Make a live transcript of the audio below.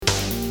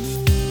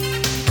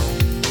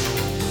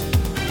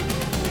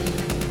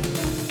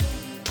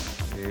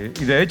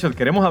Y de hecho,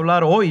 queremos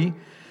hablar hoy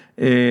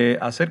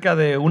acerca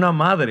de una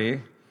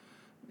madre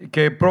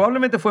que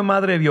probablemente fue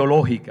madre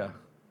biológica,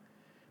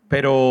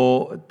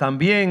 pero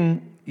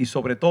también y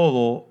sobre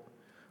todo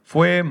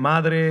fue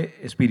madre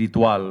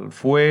espiritual,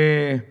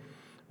 fue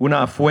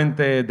una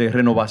fuente de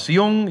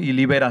renovación y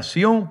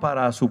liberación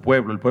para su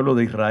pueblo, el pueblo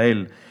de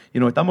Israel. Y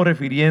nos estamos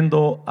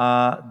refiriendo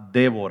a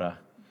Débora,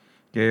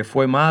 que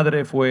fue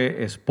madre,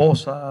 fue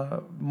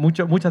esposa,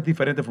 muchas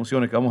diferentes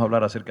funciones que vamos a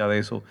hablar acerca de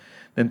eso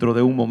dentro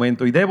de un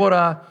momento. Y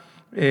Débora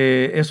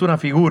es una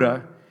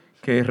figura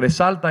que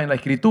resalta en la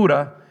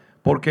Escritura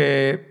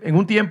porque en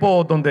un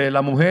tiempo donde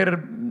la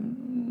mujer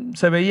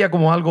se veía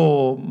como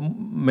algo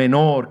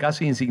menor,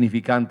 casi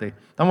insignificante.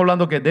 Estamos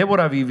hablando que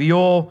Débora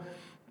vivió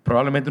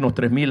probablemente unos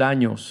 3,000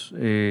 años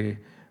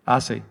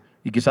hace,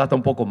 y quizás hasta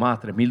un poco más,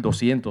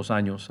 3,200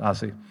 años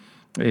hace,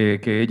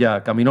 que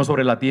ella caminó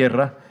sobre la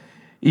tierra.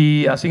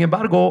 Y sin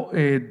embargo,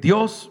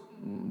 Dios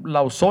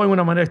la usó en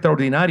una manera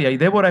extraordinaria. Y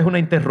Débora es una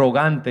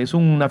interrogante, es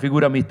una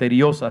figura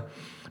misteriosa.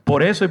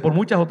 Por eso y por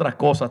muchas otras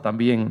cosas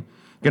también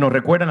que nos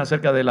recuerdan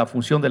acerca de la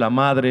función de la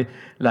madre,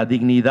 la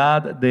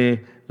dignidad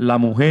de la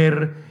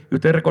mujer. Y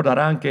ustedes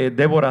recordarán que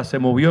Débora se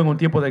movió en un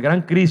tiempo de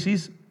gran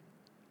crisis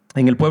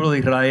en el pueblo de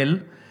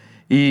Israel.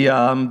 Y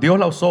Dios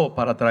la usó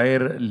para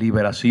traer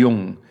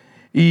liberación.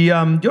 Y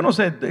yo no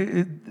sé,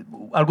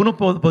 algunos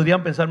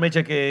podrían pensar,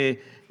 Meche,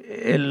 que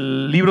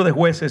el libro de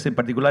Jueces, en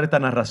particular esta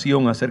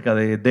narración acerca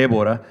de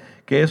Débora,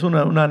 que es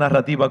una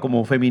narrativa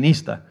como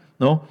feminista,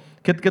 ¿no?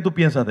 ¿Qué tú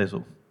piensas de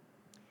eso?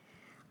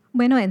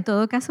 Bueno, en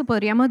todo caso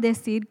podríamos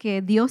decir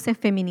que Dios es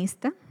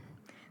feminista,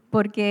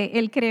 porque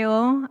Él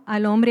creó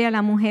al hombre y a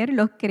la mujer,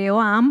 los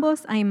creó a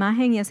ambos a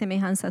imagen y a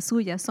semejanza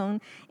suya.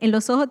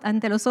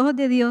 Ante los ojos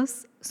de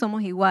Dios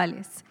somos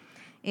iguales.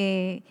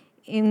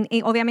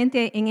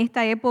 Obviamente en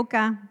esta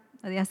época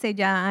de hace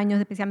ya años,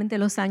 especialmente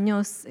los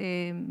años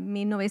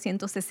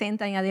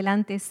 1960 en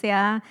adelante, se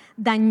ha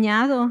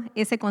dañado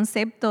ese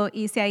concepto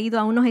y se ha ido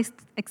a unos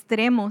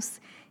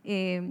extremos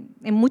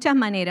en muchas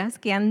maneras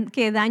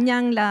que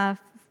dañan la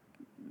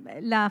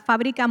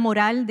fábrica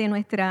moral de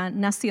nuestra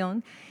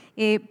nación.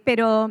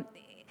 Pero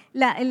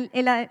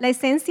la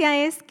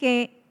esencia es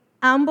que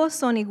ambos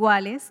son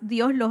iguales,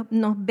 Dios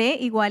nos ve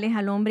iguales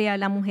al hombre y a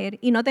la mujer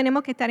y no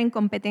tenemos que estar en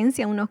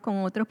competencia unos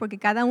con otros porque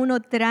cada uno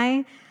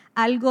trae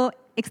algo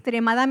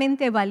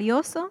extremadamente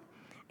valioso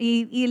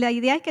y la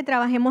idea es que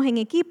trabajemos en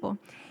equipo.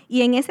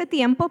 Y en ese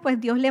tiempo, pues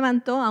Dios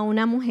levantó a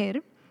una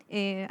mujer,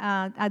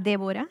 a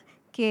Débora,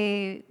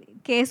 que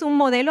es un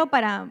modelo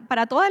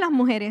para todas las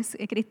mujeres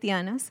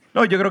cristianas.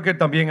 No, yo creo que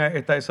también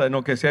está esa,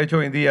 ¿no?, que se ha hecho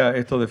hoy en día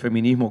esto de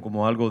feminismo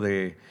como algo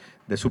de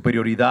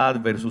superioridad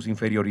versus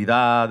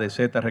inferioridad,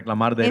 etcétera,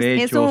 reclamar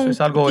derechos,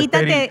 es algo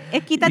estéril.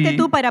 Quítate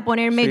tú para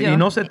ponerme yo. Y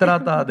no se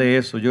trata de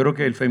eso. Yo creo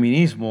que el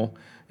feminismo,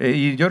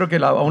 y yo creo que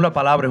aún la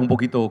palabra es un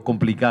poquito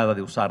complicada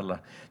de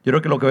usarla. Yo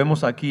creo que lo que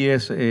vemos aquí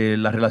es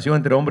la relación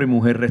entre hombre y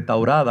mujer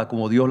restaurada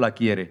como Dios la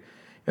quiere.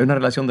 Es una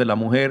relación de la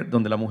mujer,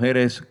 donde la mujer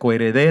es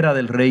coheredera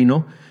del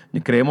reino.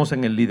 Creemos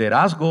en el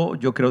liderazgo,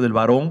 yo creo del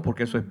varón,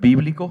 porque eso es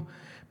bíblico.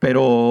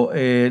 Pero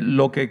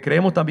lo que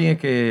creemos también es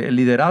que el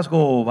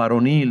liderazgo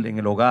varonil en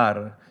el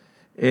hogar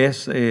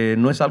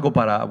no es algo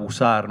para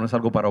abusar, no es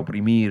algo para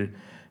oprimir,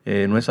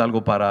 no es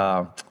algo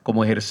para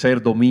como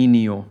ejercer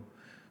dominio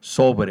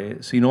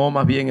sobre, sino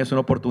más bien es una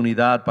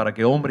oportunidad para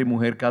que hombre y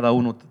mujer, cada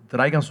uno,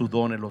 traigan sus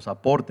dones, los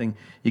aporten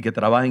y que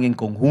trabajen en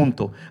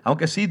conjunto.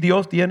 Aunque sí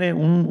Dios tiene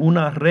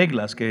unas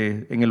reglas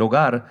que en el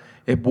hogar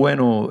es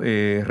bueno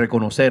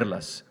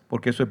reconocerlas,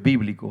 porque eso es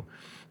bíblico.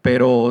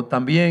 Pero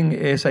también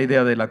esa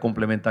idea de la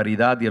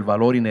complementariedad y el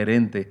valor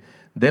inherente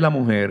de la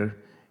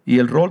mujer y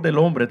el rol del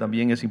hombre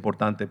también es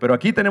importante. Pero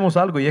aquí tenemos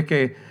algo y es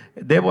que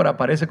Débora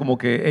parece como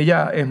que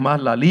ella es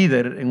más la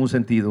líder en un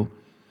sentido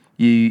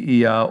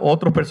y a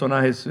otros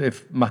personajes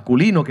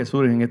masculinos que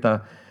surgen en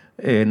esta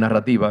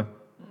narrativa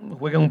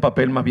juegan un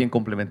papel más bien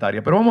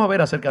complementario. Pero vamos a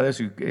ver acerca de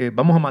eso y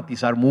vamos a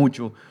matizar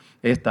mucho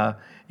esta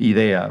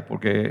idea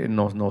porque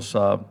nos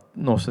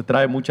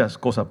trae muchas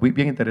cosas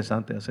bien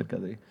interesantes acerca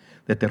de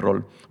este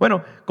rol.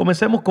 Bueno,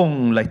 comencemos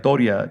con la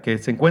historia que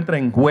se encuentra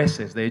en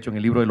Jueces, de hecho en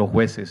el libro de los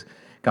Jueces,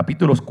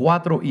 capítulos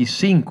 4 y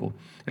 5.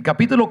 El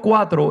capítulo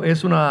 4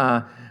 es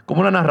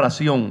como una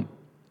narración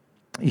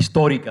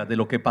histórica de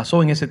lo que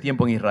pasó en ese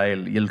tiempo en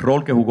Israel y el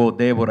rol que jugó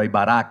Débora y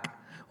Barak,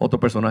 otro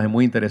personaje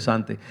muy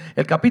interesante.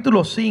 El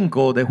capítulo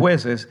 5 de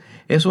Jueces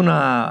es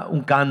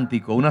un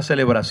cántico, una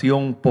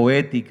celebración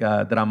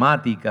poética,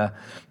 dramática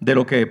de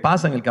lo que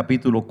pasa en el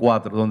capítulo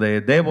 4, donde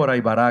Débora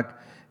y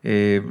Barak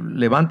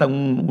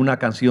levantan una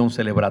canción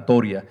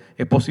celebratoria.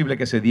 Es posible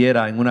que se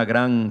diera en una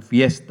gran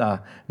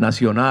fiesta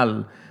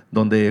nacional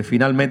donde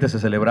finalmente se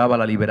celebraba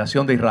la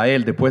liberación de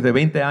Israel después de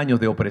 20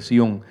 años de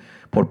opresión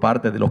por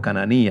parte de los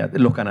cananeos.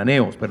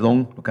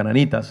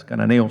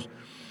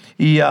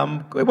 Y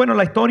bueno,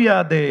 la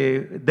historia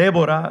de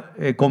Débora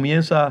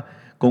comienza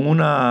con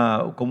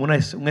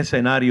un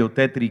escenario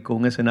tétrico,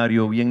 un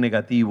escenario bien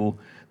negativo.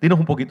 Dinos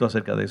un poquito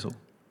acerca de eso.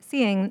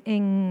 Sí,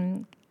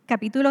 en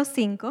capítulo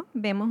 5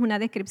 vemos una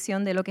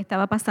descripción de lo que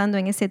estaba pasando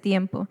en ese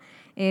tiempo.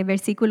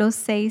 Versículos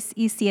 6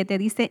 y 7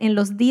 dice, en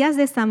los días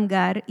de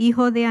Samgar,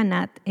 hijo de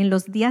Anat, en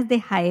los días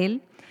de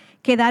Jael,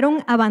 quedaron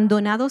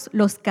abandonados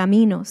los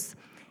caminos,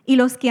 y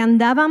los que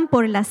andaban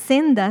por las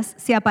sendas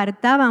se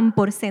apartaban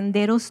por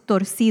senderos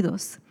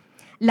torcidos.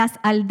 Las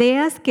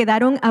aldeas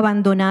quedaron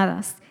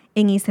abandonadas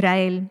en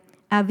Israel,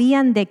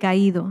 habían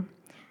decaído.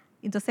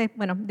 Entonces,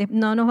 bueno,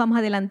 no nos vamos a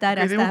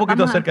adelantar. Dime un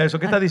poquito acerca de eso.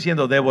 ¿Qué está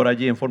diciendo Débora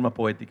allí en formas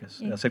poéticas?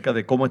 Acerca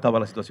de cómo estaba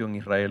la situación en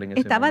Israel en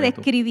ese Estaba momento.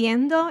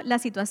 describiendo la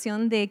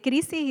situación de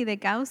crisis y de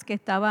caos que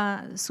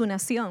estaba su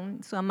nación,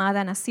 su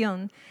amada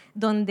nación,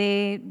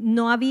 donde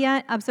no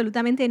había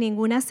absolutamente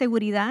ninguna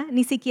seguridad,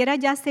 ni siquiera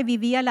ya se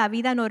vivía la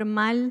vida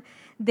normal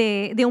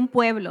de un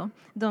pueblo,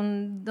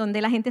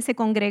 donde la gente se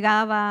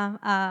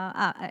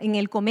congregaba en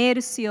el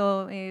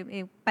comercio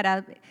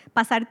para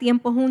pasar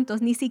tiempo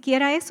juntos. Ni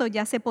siquiera eso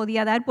ya se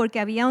podía dar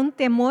porque había un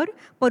temor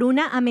por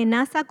una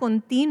amenaza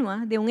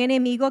continua de un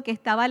enemigo que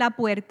estaba a la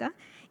puerta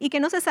y que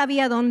no se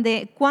sabía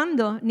dónde,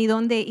 cuándo ni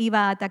dónde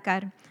iba a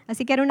atacar.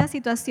 Así que era una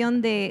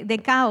situación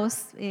de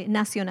caos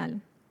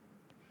nacional.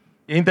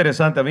 Es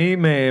interesante, a mí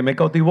me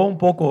cautivó un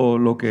poco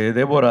lo que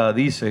Débora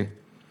dice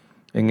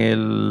en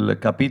el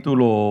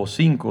capítulo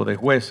 5 de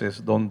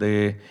Jueces,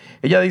 donde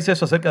ella dice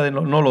eso acerca de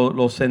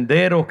los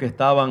senderos que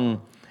estaban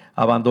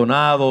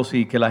abandonados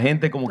y que la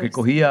gente como que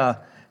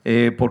cogía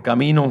por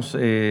caminos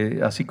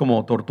así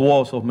como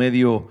tortuosos,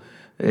 medio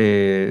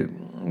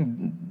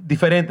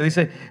diferentes.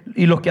 Dice,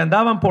 y los que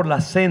andaban por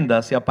las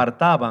sendas se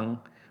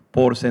apartaban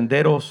por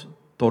senderos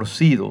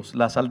torcidos.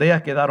 Las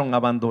aldeas quedaron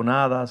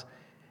abandonadas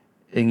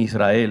en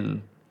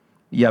Israel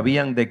y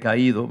habían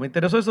decaído. Me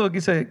interesó eso que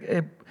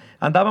dice,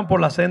 andaban por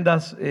las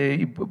sendas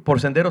y por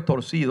senderos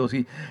torcidos.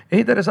 Y es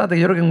interesante,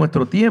 yo creo que en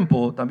nuestro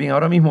tiempo, también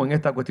ahora mismo en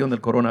esta cuestión del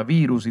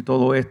coronavirus y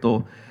todo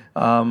esto,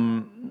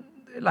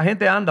 la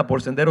gente anda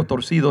por senderos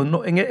torcidos,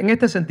 no, en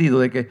este sentido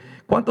de que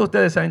 ¿cuántos de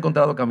ustedes se han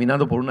encontrado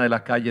caminando por una de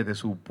las calles de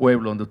su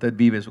pueblo, donde usted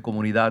vive, su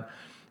comunidad,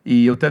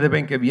 y ustedes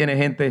ven que viene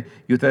gente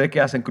y ustedes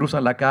 ¿qué hacen?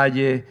 Cruzan la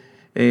calle,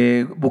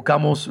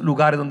 buscamos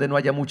lugares donde no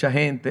haya mucha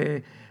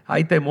gente,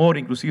 hay temor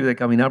inclusive de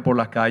caminar por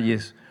las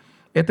calles.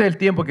 Este es el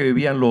tiempo que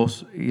vivían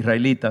los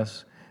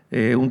israelitas,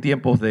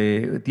 tiempos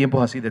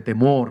así de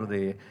temor,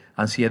 de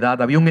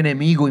ansiedad. Había un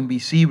enemigo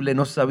invisible,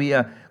 no se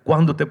sabía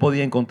cuándo usted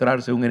podía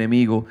encontrarse un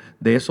enemigo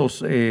de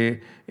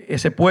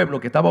ese pueblo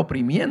que estaba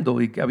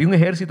oprimiendo, y que había un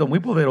ejército muy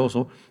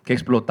poderoso que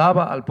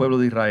explotaba al pueblo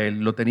de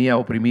Israel, lo tenía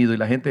oprimido y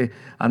la gente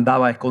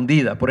andaba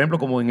escondida. Por ejemplo,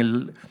 como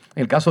en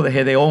el caso de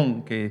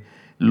Gedeón, que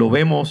lo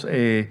vemos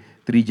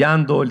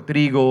trillando el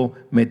trigo,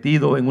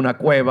 metido en una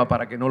cueva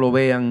para que no lo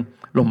vean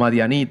los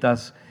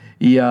madianitas.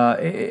 Y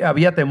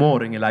había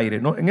temor en el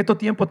aire, ¿no? En estos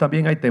tiempos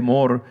también hay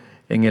temor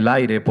en el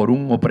aire por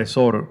un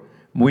opresor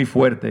muy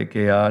fuerte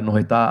que nos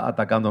está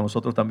atacando a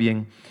nosotros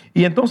también.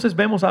 Y entonces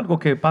vemos algo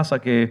que pasa,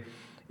 que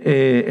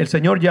el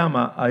Señor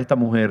llama a esta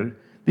mujer.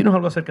 Dinos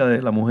algo acerca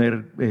de la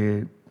mujer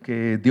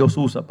que Dios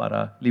usa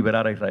para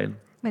liberar a Israel.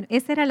 Bueno,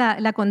 esa era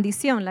la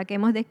condición, la que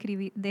hemos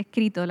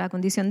descrito, la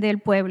condición del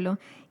pueblo.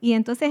 Y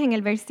entonces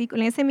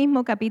en ese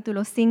mismo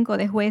capítulo 5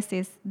 de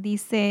Jueces,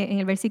 dice, en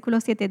el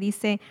versículo 7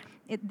 dice,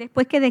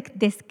 después que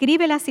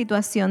describe la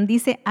situación,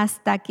 dice,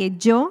 hasta que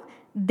yo,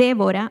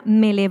 Débora,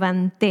 me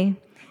levanté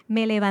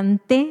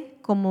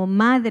como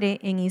madre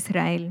en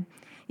Israel.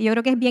 Y yo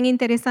creo que es bien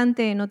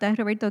interesante notar,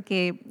 Roberto,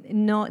 que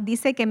no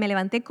dice que me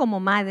levanté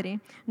como madre,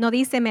 no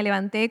dice me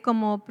levanté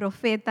como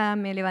profeta,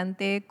 me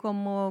levanté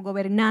como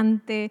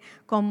gobernante,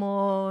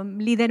 como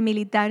líder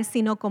militar,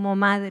 sino como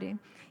madre.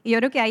 Y yo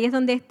creo que ahí es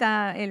donde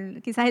está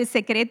quizás el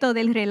secreto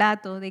del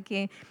relato, de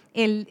que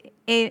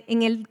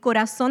en el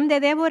corazón de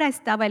Débora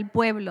estaba el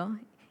pueblo,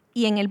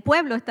 y en el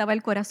pueblo estaba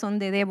el corazón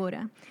de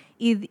Débora.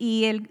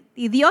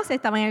 Y Dios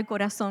estaba en el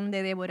corazón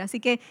de Débora. Así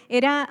que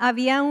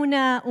había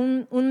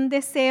un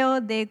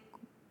deseo de,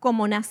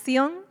 como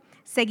nación,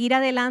 seguir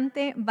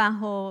adelante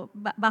bajo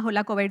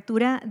la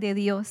cobertura de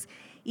Dios.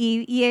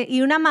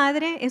 Y una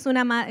madre,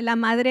 la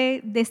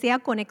madre desea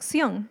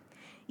conexión.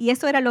 Y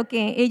eso era lo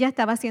que ella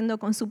estaba haciendo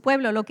con su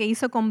pueblo, lo que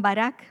hizo con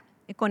Barak.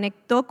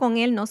 Conectó con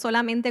él no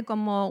solamente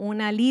como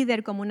una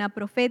líder, como una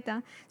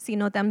profeta,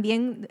 sino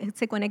también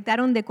se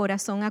conectaron de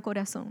corazón a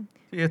corazón.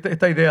 Sí,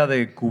 esta idea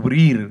de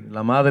cubrir,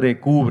 la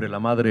madre cubre, la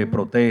madre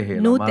protege,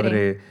 Nutre. La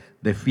madre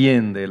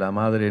defiende, la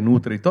madre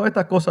nutre, y todas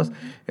estas cosas.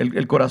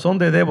 El corazón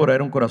de Débora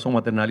era un corazón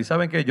maternal, y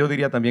saben que yo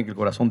diría también que el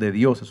corazón de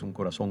Dios es un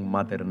corazón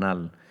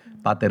maternal,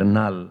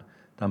 paternal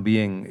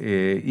también,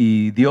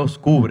 y Dios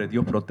cubre,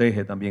 Dios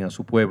protege también a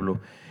su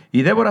pueblo.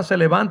 Y Débora se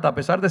levanta a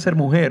pesar de ser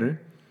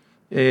mujer,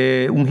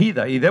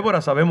 ungida, y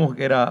Débora sabemos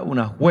que era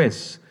una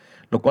juez,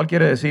 lo cual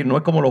quiere decir, no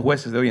es como los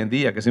jueces de hoy en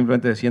día que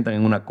simplemente se sientan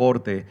en una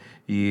corte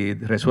y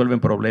resuelven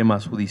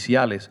problemas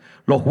judiciales.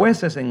 Los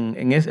jueces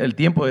en el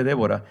tiempo de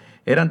Débora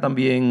eran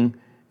también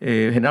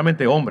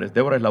generalmente hombres.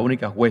 Débora es la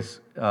única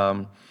juez.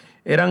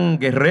 Eran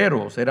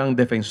guerreros, eran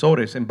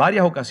defensores. En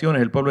varias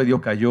ocasiones el pueblo de Dios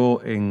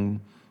cayó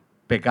en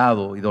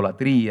pecado,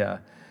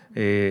 idolatría,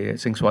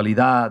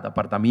 sensualidad,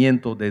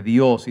 apartamiento de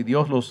Dios, y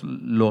Dios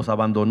los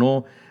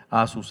abandonó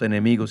a sus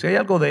enemigos. Y hay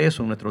algo de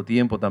eso en nuestro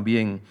tiempo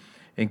también,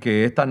 en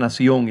que esta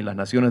nación y las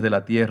naciones de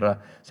la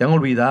tierra se han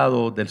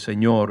olvidado del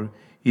Señor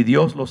y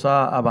Dios los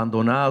ha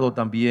abandonado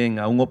también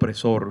a un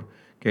opresor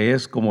que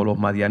es como los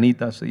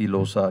madianitas y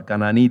los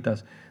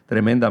cananitas,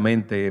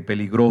 tremendamente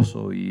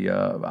peligroso y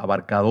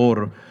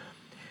abarcador.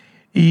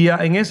 Y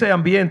en ese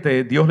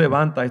ambiente Dios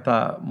levanta a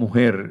esta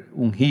mujer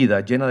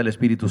ungida, llena del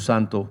Espíritu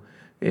Santo.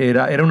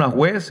 Era una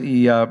juez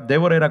y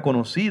Débora era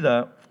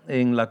conocida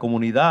en la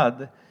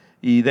comunidad,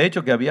 y de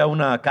hecho que había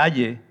una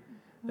calle,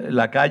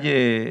 la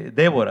calle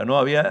Débora, ¿no?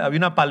 Había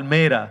una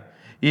palmera.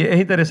 Y es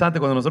interesante,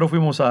 cuando nosotros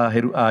fuimos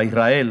a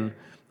Israel,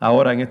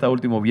 ahora en este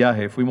último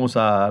viaje, fuimos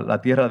a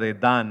la tierra de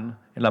Dan,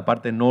 en la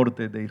parte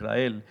norte de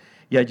Israel,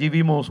 y allí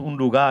vimos un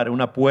lugar,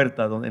 una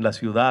puerta en la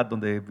ciudad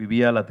donde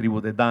vivía la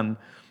tribu de Dan,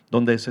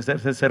 donde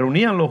se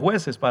reunían los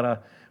jueces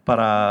para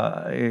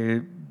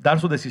dar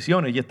sus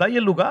decisiones. Y está ahí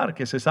el lugar,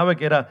 que se sabe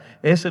que era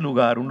ese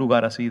lugar, un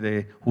lugar así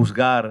de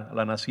juzgar a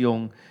la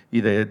nación y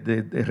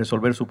de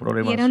resolver sus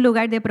problemas. Y era un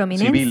lugar de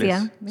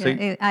prominencia. Sí.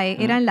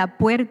 Era en la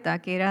puerta,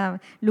 que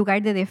era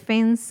lugar de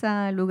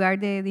defensa, lugar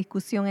de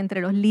discusión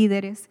entre los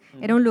líderes.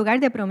 Era un lugar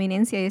de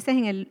prominencia, y ese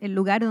es el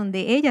lugar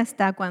donde ella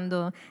está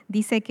cuando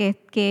dice que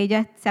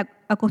ella se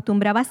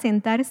acostumbraba a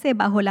sentarse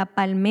bajo la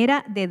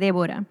palmera de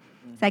Débora.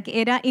 O sea,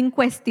 que era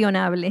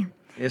incuestionable.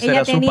 Esa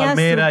ella era su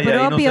palmera, y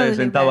ahí no se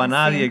sentaba lugar,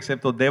 nadie, sí,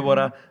 excepto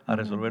Débora, a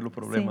resolver los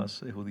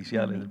problemas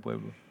judiciales del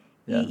pueblo.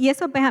 Y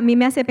eso pues, a mí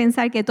me hace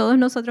pensar que todos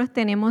nosotros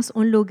tenemos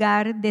un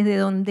lugar desde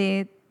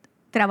donde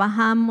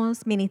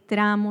trabajamos,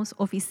 ministramos,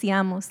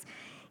 oficiamos.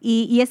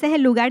 Y ese es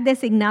el lugar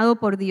designado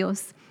por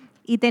Dios.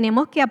 Y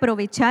tenemos que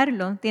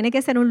aprovecharlo. Tiene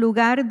que ser un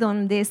lugar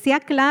donde sea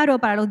claro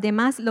para los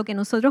demás lo que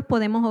nosotros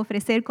podemos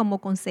ofrecer como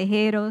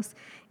consejeros,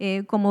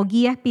 como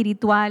guía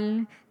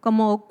espiritual,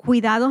 como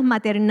cuidados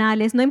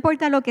maternales. No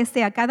importa lo que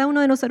sea, cada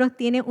uno de nosotros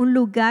tiene un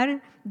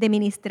lugar de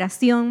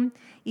ministración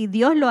y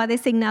Dios lo ha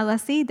designado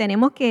así.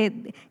 Tenemos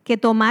que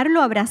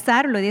tomarlo,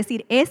 abrazarlo y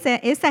decir, esa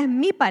es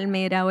mi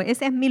palmera, o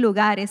ese es mi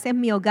lugar, ese es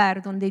mi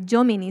hogar donde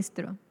yo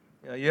ministro.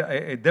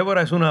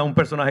 Débora es un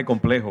personaje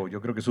complejo.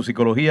 Yo creo que su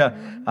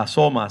psicología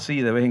asoma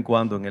así de vez en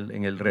cuando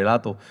en el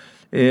relato.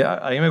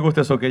 A mí me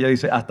gusta eso que ella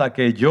dice: hasta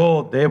que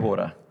yo,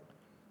 Débora,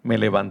 me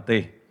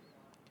levanté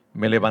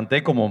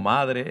como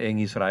madre en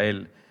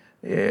Israel.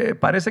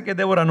 Parece que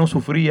Débora no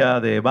sufría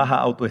de baja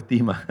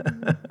autoestima.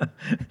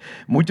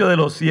 Muchos de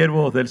los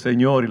siervos del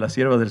Señor y las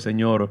siervas del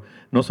Señor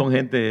no son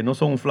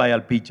un fly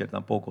al pitcher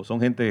tampoco. Son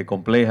gente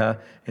compleja,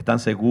 están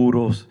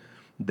seguros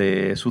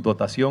de su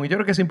dotación. Y yo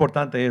creo que es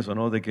importante eso,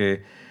 ¿no? De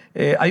que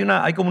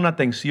hay como una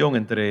tensión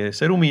entre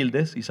ser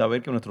humildes y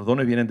saber que nuestros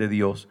dones vienen de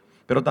Dios,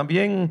 pero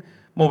también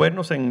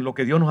movernos en lo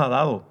que Dios nos ha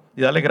dado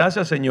y darle gracias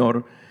al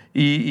Señor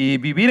y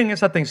vivir en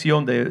esa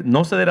tensión de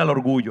no ceder al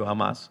orgullo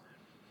jamás,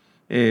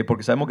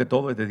 porque sabemos que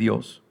todo es de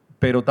Dios,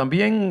 pero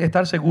también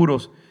estar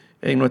seguros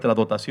en nuestra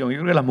dotación. Yo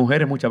creo que las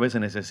mujeres muchas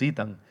veces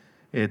necesitan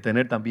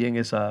tener también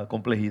esa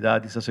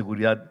complejidad y esa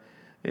seguridad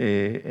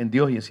en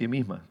Dios y en sí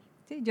mismas.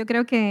 Sí, yo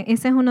creo que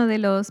ese es uno de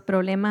los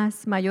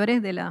problemas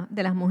mayores de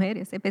las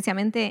mujeres,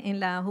 especialmente en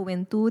la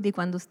juventud y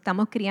cuando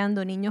estamos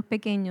criando niños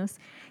pequeños,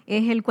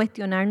 es el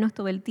cuestionarnos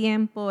todo el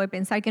tiempo, el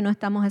pensar que no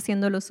estamos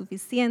haciendo lo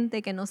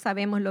suficiente, que no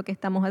sabemos lo que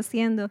estamos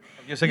haciendo.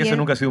 Yo sé que ese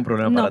nunca ha sido un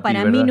problema para ti,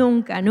 ¿verdad?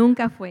 No, para mí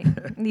nunca fue,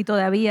 ni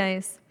todavía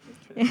es.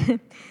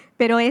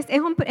 Pero es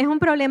un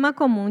problema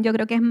común. Yo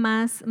creo que es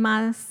más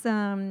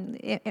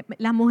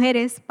las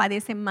mujeres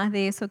padecen más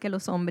de eso que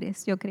los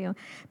hombres, yo creo.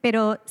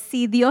 Pero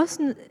si Dios,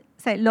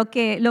 o sea, lo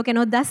que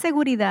nos da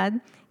seguridad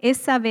es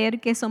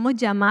saber que somos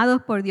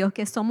llamados por Dios,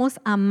 que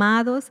somos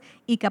amados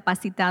y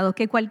capacitados,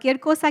 que cualquier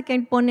cosa que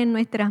Él pone en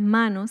nuestras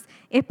manos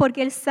es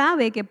porque Él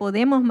sabe que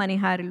podemos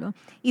manejarlo.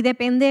 Y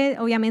depende,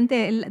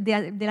 obviamente,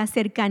 de la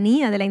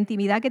cercanía, de la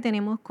intimidad que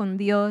tenemos con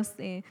Dios.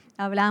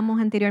 Hablábamos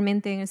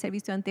anteriormente en el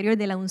servicio anterior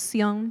de la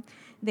unción,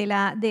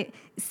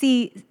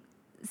 si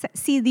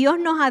Dios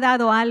nos ha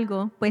dado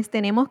algo, pues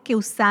tenemos que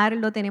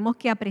usarlo, tenemos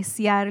que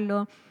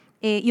apreciarlo.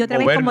 Y otra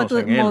vez, como tú,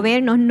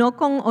 movernos, no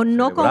con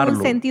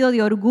un sentido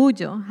de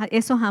orgullo.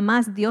 Eso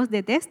jamás, Dios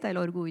detesta el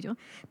orgullo,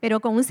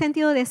 pero con un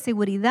sentido de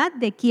seguridad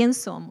de quién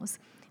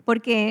somos.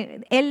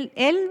 Porque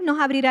Él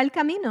nos abrirá el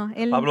camino.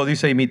 Pablo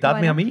dice,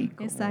 imitadme a mí,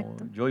 como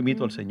exacto. Yo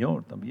imito al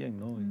Señor también,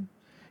 ¿no?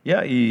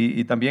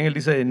 Y también él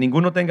dice,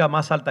 ninguno tenga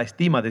más alta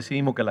estima de sí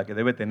mismo que la que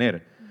debe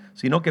tener,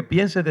 sino que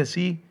piense de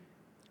sí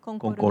con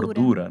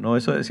cordura, ¿no?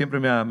 Eso siempre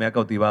me ha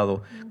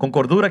cautivado. Con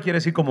cordura quiere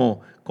decir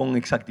como con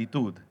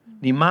exactitud,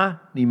 ni más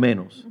ni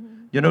menos.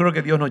 Yo no creo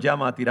que Dios nos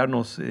llama a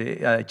tirarnos,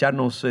 a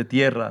echarnos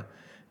tierra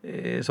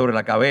sobre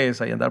la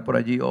cabeza y andar por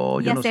allí.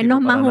 Y hacernos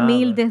más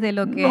humildes de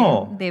lo que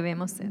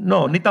debemos ser.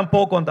 No, ni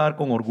tampoco andar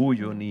con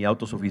orgullo ni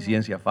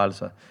autosuficiencia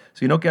falsa,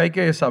 sino que hay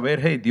que saber,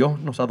 hey, Dios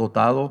nos ha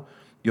dotado,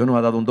 Dios nos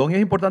ha dado un don. Y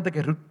es importante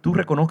que tú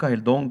reconozcas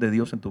el don de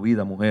Dios en tu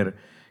vida, mujer.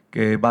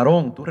 Que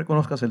varón, tú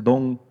reconozcas el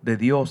don de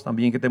Dios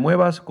también, que te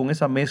muevas con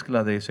esa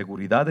mezcla de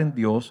seguridad en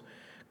Dios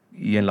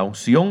y en la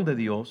unción de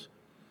Dios,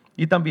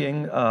 y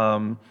también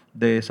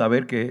de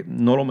saber que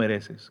no lo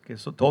mereces, que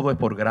eso todo es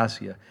por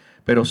gracia,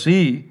 pero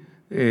sí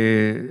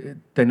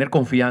tener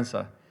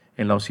confianza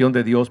en la unción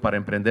de Dios para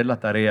emprender las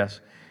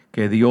tareas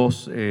que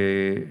Dios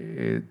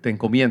te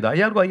encomienda.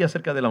 Hay algo ahí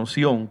acerca de la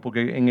unción,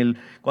 porque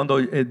cuando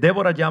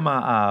Débora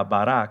llama a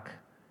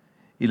Barak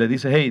y le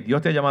dice, hey,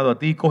 Dios te ha llamado a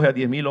ti, coge a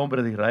 10,000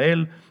 hombres de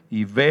Israel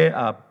y ve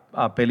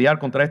a pelear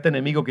contra este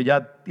enemigo que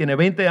ya tiene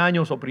 20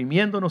 años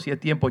oprimiéndonos y es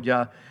tiempo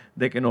ya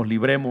de que nos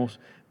libremos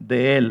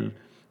de él.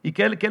 ¿Y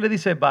qué le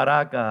dice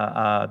Barak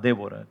a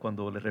Débora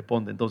cuando le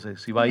responde entonces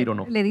si va a ir o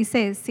no? Le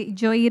dice, sí,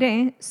 yo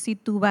iré si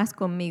tú vas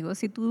conmigo.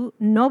 Si tú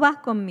no vas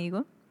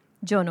conmigo,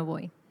 yo no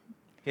voy.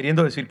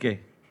 ¿Queriendo decir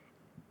qué?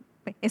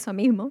 Eso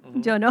mismo,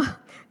 yo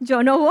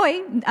no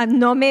voy,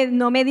 no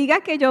me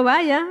digas que yo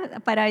vaya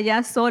para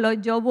allá solo,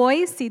 yo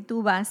voy si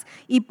tú vas.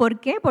 ¿Y por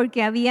qué?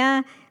 Porque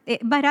había,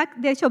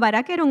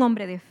 Barak era un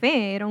hombre de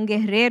fe, era un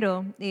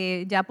guerrero,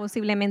 ya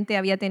posiblemente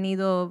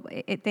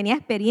tenía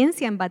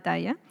experiencia en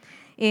batalla.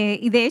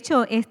 Y de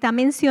hecho está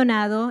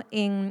mencionado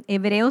en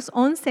Hebreos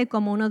 11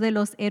 como uno de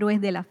los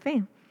héroes de la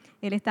fe.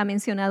 Él está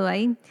mencionado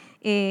ahí.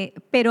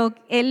 Pero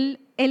él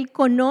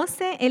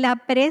conoce, él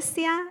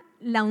aprecia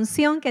la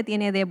unción que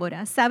tiene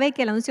Débora. Sabe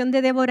que la unción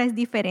de Débora es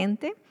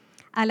diferente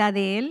a la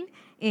de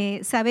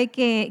él. Sabe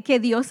que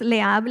Dios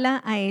le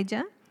habla a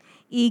ella.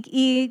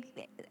 Y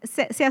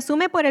se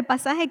asume por el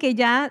pasaje que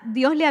ya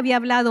Dios le había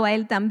hablado a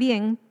él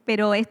también,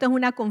 pero esto es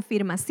una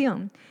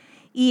confirmación.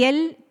 Y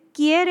él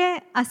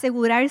quiere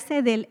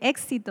asegurarse del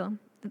éxito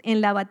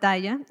en la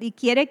batalla y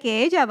quiere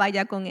que ella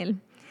vaya con él.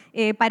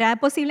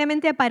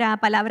 Posiblemente para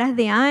palabras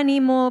de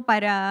ánimo,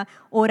 para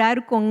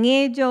orar con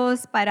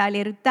ellos, para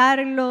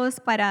alertarlos,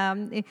 para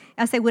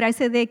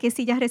asegurarse de que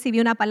si ella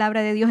recibió una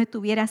palabra de Dios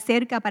estuviera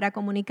cerca para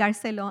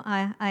comunicárselo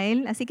a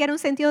él. Así que era un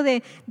sentido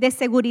de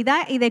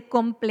seguridad y de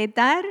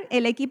completar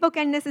el equipo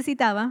que él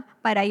necesitaba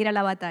para ir a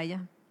la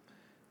batalla.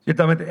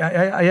 Ciertamente,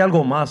 hay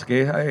algo más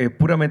que es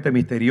puramente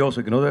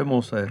misterioso y que no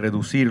debemos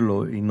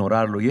reducirlo,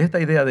 ignorarlo, y es esta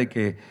idea de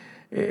que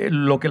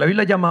lo que la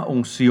Biblia llama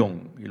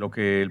unción y lo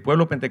que el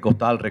pueblo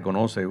pentecostal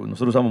reconoce,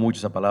 nosotros usamos mucho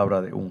esa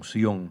palabra de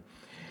unción,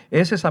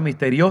 es esa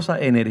misteriosa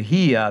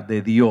energía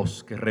de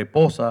Dios que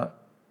reposa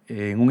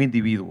en un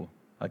individuo,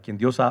 a quien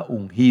Dios ha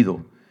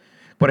ungido.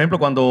 Por ejemplo,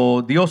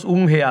 cuando Dios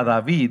unge a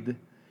David,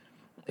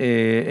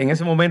 en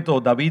ese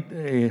momento David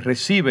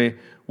recibe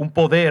un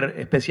poder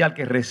especial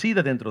que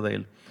reside dentro de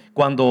él.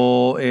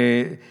 Cuando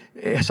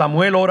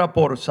Samuel ora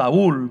por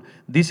Saúl,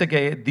 dice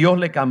que Dios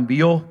le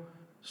cambió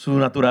su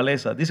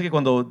naturaleza. Dice que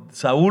cuando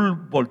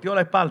Saúl volteó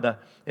la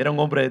espalda, era un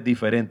hombre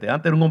diferente.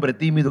 Antes era un hombre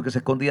tímido que se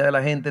escondía de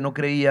la gente, no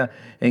creía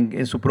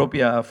en su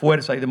propia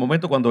fuerza. Y de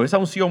momento, cuando esa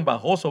unción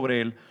bajó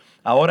sobre él,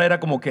 ahora era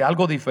como que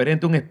algo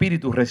diferente, un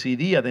espíritu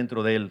residía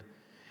dentro de él.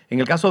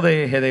 En el caso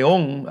de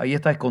Gedeón, ahí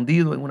está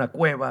escondido en una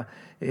cueva,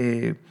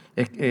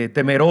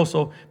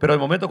 temeroso. Pero de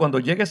momento, cuando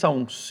llega esa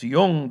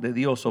unción de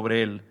Dios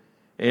sobre él,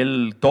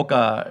 él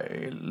toca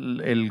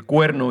el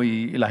cuerno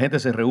y la gente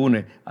se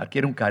reúne,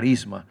 adquiere un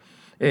carisma.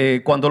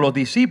 Cuando los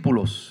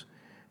discípulos,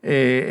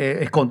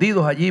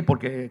 escondidos allí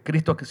porque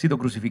Cristo ha sido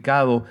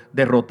crucificado,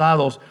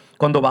 derrotados,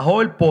 cuando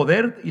bajó el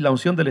poder y la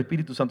unción del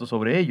Espíritu Santo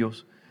sobre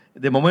ellos,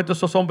 de momento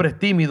esos hombres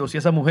tímidos y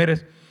esas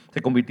mujeres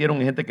se convirtieron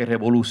en gente que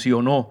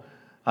revolucionó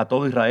a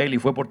todo Israel y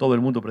fue por todo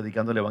el mundo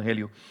predicando el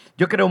Evangelio.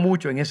 Yo creo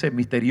mucho en ese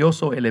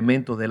misterioso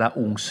elemento de la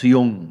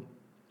unción.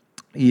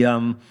 Y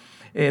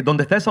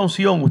donde está esa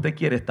unción, usted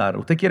quiere estar.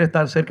 Usted quiere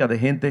estar cerca de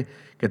gente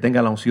que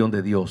tenga la unción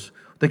de Dios.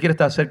 Usted quiere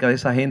estar cerca de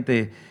esa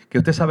gente que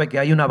usted sabe que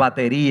hay una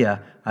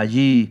batería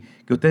allí,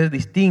 que usted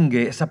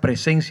distingue esa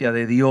presencia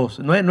de Dios.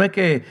 No es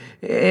que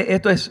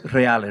esto es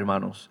real,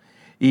 hermanos.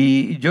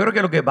 Y yo creo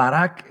que lo que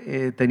Barak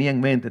tenía en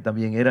mente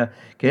también era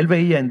que él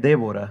veía en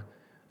Débora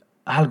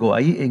algo,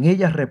 ahí en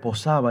ella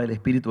reposaba el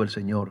Espíritu del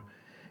Señor.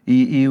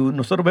 Y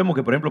nosotros vemos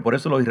que, por ejemplo, por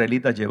eso los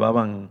israelitas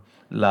llevaban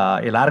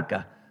el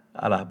arca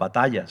a las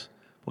batallas,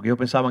 porque ellos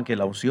pensaban que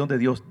la unción de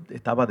Dios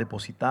estaba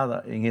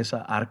depositada en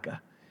esa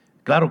arca.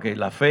 Claro que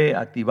la fe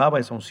activaba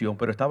esa unción,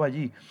 pero estaba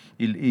allí.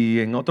 Y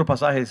en otros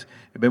pasajes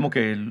vemos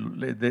que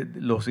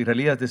los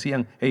israelitas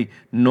decían, hey,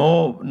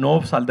 no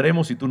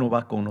saldremos si tú no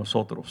vas con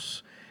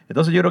nosotros.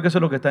 Entonces yo creo que eso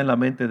es lo que está en la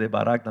mente de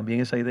Barak también,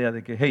 esa idea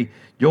de que, hey,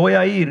 yo voy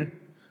a ir,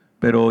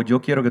 pero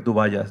yo quiero que tú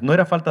vayas. No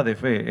era falta de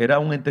fe, era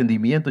un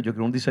entendimiento, yo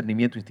creo, un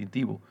discernimiento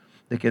instintivo,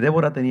 de que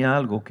Débora tenía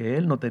algo que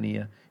él no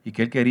tenía y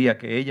que él quería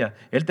que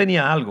él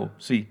tenía algo,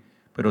 sí,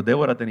 pero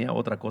Débora tenía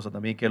otra cosa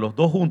también, que los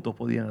dos juntos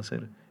podían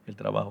hacer el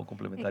trabajo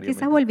complementariamente.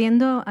 Quizás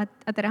volviendo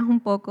atrás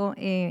un poco,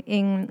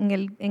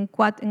 en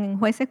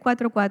Jueces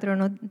 4:4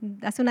 nos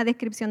hace una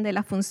descripción de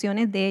las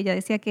funciones de ella.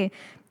 Decía que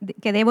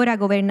Débora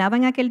gobernaba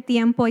en aquel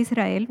tiempo a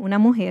Israel, una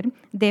mujer.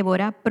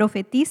 Débora,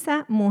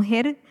 profetisa,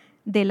 mujer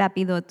de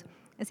Lapidot.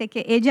 Así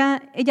que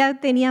ella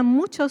tenía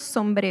muchos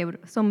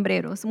sombreros,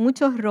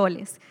 muchos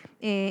roles.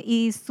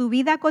 Y su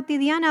vida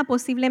cotidiana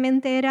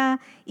posiblemente era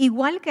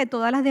igual que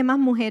todas las demás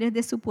mujeres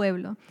de su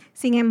pueblo.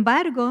 Sin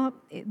embargo,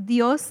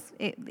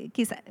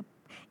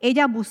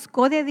 ella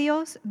buscó de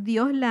Dios,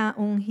 Dios la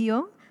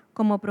ungió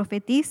como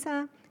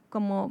profetisa,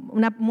 como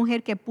una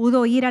mujer que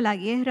pudo ir a la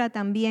guerra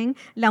también,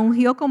 la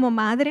ungió como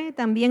madre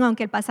también,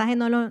 aunque el pasaje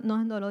no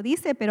lo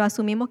dice, pero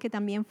asumimos que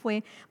también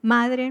fue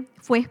madre,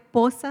 fue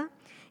esposa.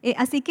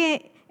 Así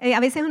que a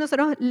veces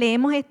nosotros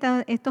leemos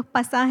estos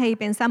pasajes y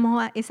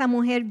pensamos, esa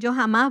mujer, yo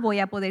jamás voy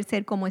a poder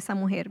ser como esa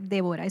mujer,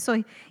 Débora, eso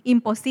es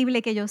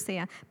imposible que yo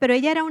sea. Pero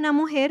ella era una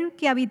mujer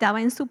que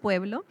habitaba en su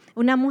pueblo,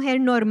 una mujer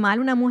normal,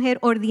 una mujer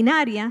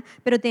ordinaria,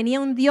 pero tenía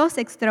un Dios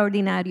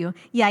extraordinario.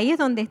 Y ahí es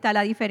donde está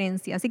la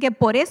diferencia. Así que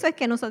por eso es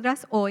que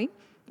nosotras hoy,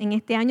 en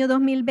este año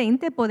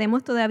 2020,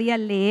 podemos todavía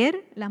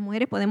leer, las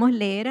mujeres podemos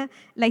leer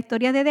la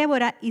historia de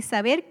Débora y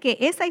saber que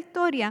esa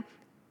historia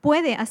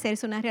puede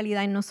hacerse una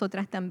realidad en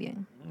nosotras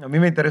también. A mí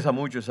me interesa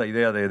mucho esa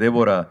idea de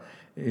Débora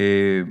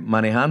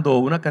manejando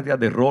una cantidad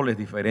de roles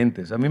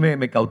diferentes. A mí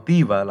me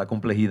cautiva la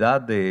complejidad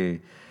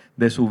de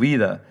su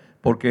vida,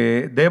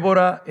 porque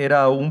Débora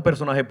era un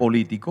personaje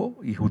político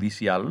y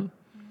judicial,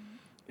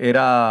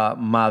 era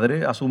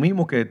madre,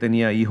 asumimos que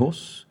tenía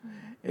hijos,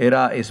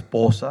 era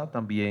esposa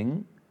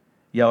también,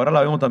 y ahora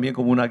la vemos también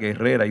como una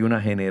guerrera y una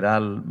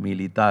general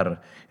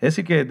militar. Es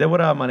decir, que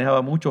Débora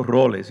manejaba muchos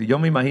roles, y yo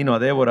me imagino a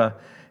Débora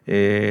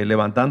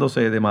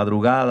levantándose de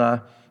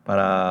madrugada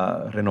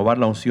para renovar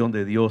la unción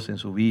de Dios en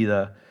su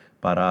vida,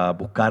 para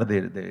buscar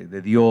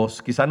de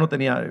Dios. Quizás no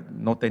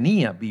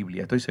tenía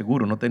Biblia, estoy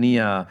seguro, no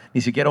tenía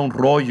ni siquiera un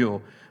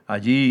rollo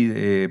allí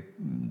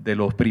de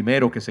los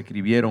primeros que se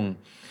escribieron,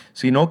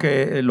 sino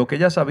que lo que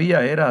ella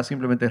sabía era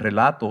simplemente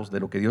relatos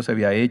de lo que Dios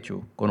había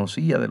hecho,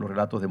 conocía de los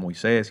relatos de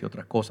Moisés y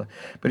otras cosas.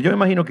 Pero yo me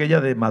imagino que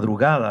ella de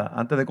madrugada,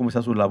 antes de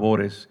comenzar sus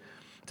labores,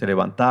 se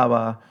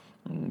levantaba,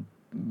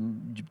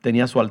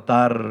 tenía su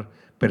altar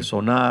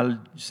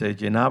personal, se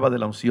llenaba de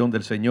la unción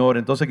del Señor,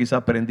 entonces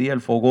quizás prendía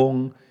el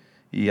fogón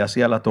y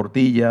hacía las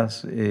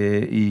tortillas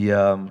y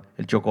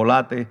el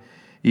chocolate,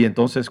 y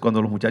entonces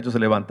cuando los muchachos se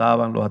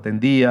levantaban, los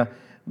atendía.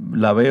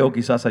 La veo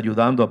quizás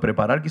ayudando a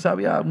preparar, quizás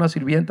había una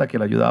sirvienta que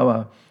le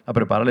ayudaba a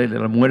prepararle el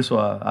almuerzo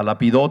a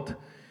Lapidot,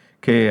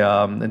 que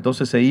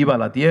entonces se iba a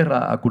la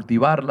tierra a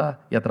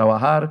cultivarla y a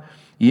trabajar,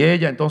 y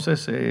ella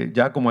entonces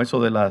ya como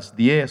eso de las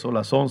 10 o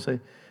las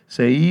 11,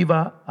 se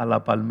iba a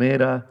la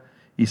palmera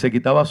y se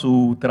quitaba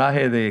su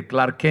traje de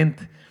Clark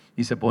Kent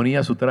y se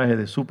ponía su traje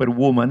de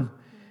Superwoman,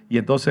 y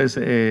entonces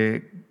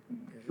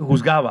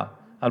juzgaba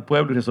al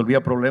pueblo y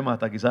resolvía problemas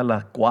hasta quizás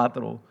las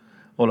 4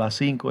 o las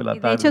 5 de la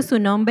tarde. De hecho, su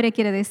nombre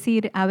quiere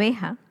decir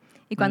abeja.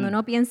 Y cuando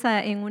uno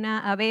piensa en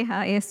una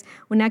abeja, es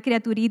una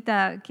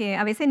criaturita que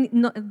a veces,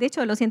 de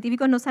hecho, los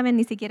científicos no saben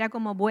ni siquiera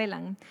cómo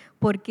vuelan,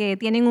 porque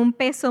tienen un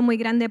peso muy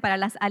grande para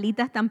las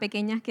alitas tan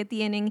pequeñas que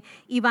tienen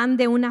y van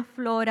de una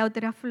flor a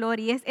otra flor,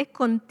 y es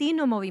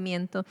continuo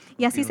movimiento.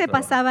 Y así se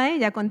pasaba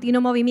ella,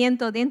 continuo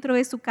movimiento dentro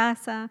de su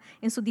casa,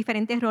 en sus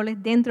diferentes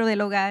roles dentro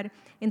del hogar,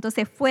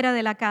 entonces fuera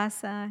de la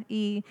casa.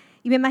 Y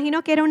me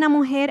imagino que era una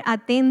mujer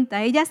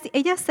atenta.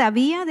 Ella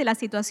sabía de la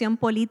situación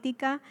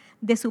política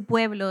de su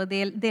pueblo,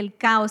 del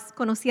caos,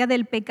 conocía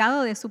del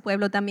pecado de su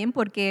pueblo también,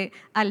 porque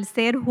al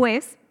ser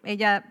juez,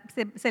 ella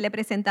se le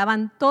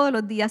presentaban todos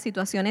los días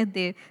situaciones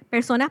de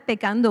personas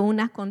pecando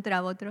unas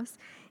contra otros.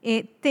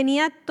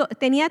 Tenía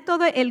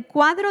todo el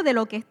cuadro de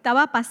lo que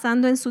estaba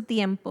pasando en su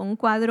tiempo, un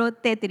cuadro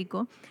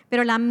tétrico,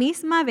 pero a la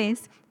misma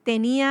vez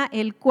tenía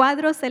el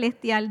cuadro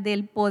celestial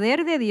del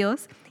poder de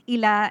Dios y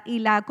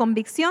la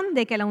convicción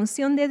de que la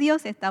unción de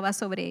Dios estaba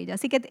sobre ella.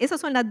 Así que esas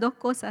son las dos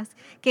cosas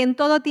que en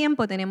todo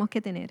tiempo tenemos que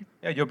tener.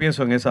 Yo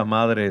pienso en esas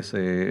madres,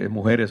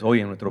 mujeres hoy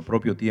en nuestro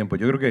propio tiempo.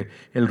 Yo creo que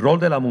el rol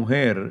de la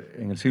mujer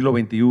en el siglo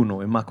XXI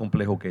es más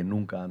complejo que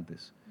nunca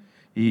antes.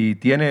 Y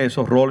tiene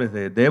esos roles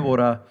de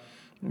Débora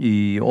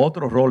y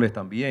otros roles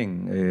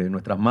también.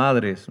 Nuestras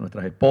madres,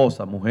 nuestras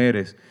esposas,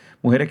 mujeres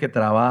que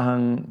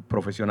trabajan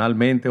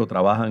profesionalmente o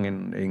trabajan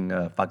en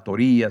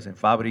factorías, en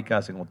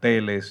fábricas, en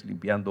hoteles,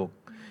 limpiando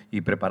y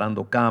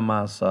preparando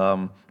camas,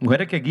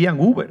 mujeres que guían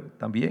Uber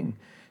también,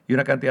 y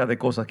una cantidad de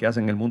cosas que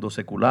hacen en el mundo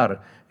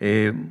secular,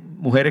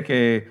 mujeres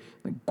que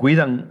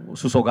cuidan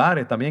sus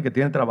hogares también, que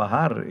tienen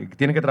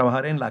que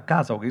trabajar en la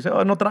casa, porque dice,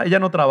 ella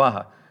no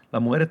trabaja.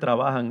 Las mujeres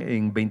trabajan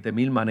en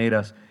 20,000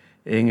 maneras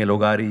en el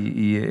hogar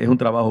y es un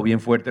trabajo bien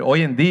fuerte.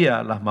 Hoy en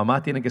día las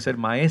mamás tienen que ser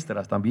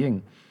maestras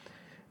también.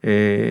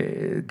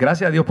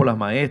 Gracias a Dios por las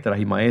maestras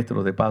y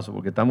maestros de paso,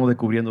 porque estamos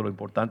descubriendo lo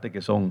importante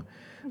que son.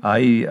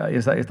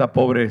 Estas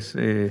pobres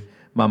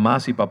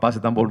mamás y papás se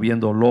están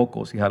volviendo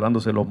locos y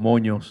jalándose los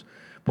moños,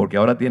 porque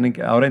ahora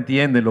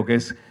entienden lo que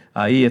es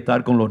ahí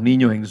estar con los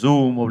niños en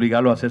Zoom,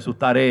 obligarlos a hacer sus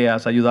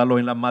tareas, ayudarlos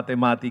en las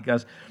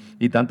matemáticas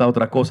y tantas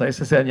otras cosas.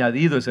 Se ha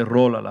añadido ese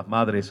rol a las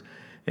madres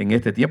en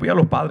este tiempo, y a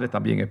los padres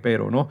también,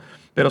 espero, ¿no?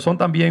 Pero son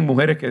también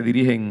mujeres que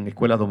dirigen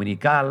escuela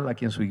dominical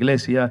aquí en su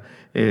iglesia,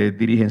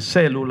 dirigen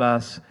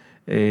células,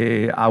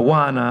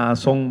 Awana,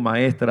 son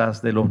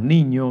maestras de los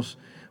niños,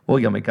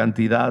 óigame,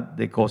 cantidad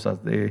de cosas,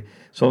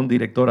 son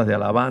directoras de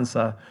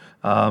alabanza,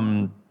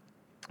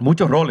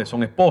 muchos roles,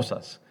 son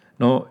esposas,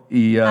 ¿no?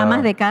 Y,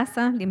 amas de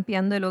casa,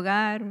 limpiando el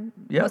hogar,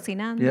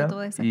 cocinando,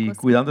 todas esas y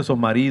cosas. Cuidando a esos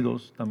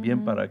maridos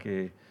también para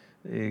que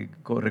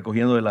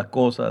recogiendo de las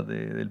cosas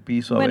del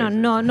piso. Bueno, a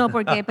veces. no,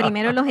 porque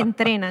primero los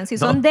entrenan. Si No,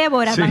 son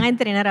Déboras, sí. van a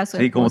entrenar a su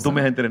esposo. Sí, como tú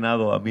me has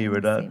entrenado a mí,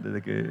 ¿verdad? Sí.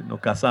 Desde que nos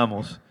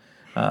casamos.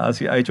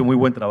 Ha hecho muy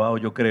buen trabajo,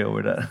 yo creo,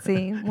 ¿verdad?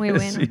 Sí, muy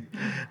bueno. Sí.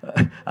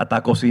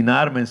 Hasta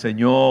cocinar me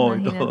enseñó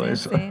y todo Imagínate,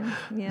 eso. sí,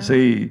 yeah.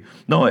 Sí.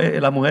 No,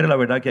 las mujeres la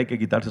verdad que hay que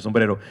quitarse el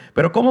sombrero.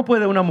 Pero ¿cómo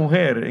puede una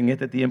mujer en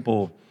este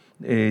tiempo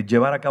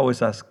llevar a cabo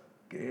todos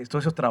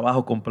esos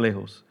trabajos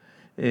complejos?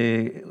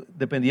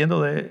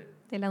 Dependiendo de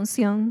la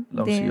unción,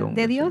 de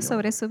del Dios Señor.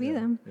 sobre su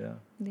vida.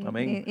 Yeah.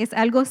 Amén. Es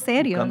algo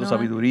serio. Buscando ¿no?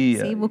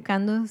 sabiduría. Sí,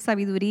 buscando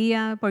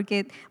sabiduría,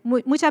 porque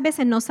muchas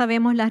veces no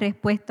sabemos la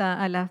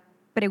respuesta a las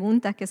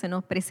preguntas que se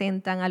nos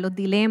presentan, a los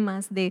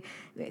dilemas de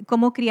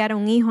cómo criar a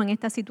un hijo en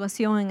esta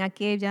situación, en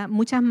aquella.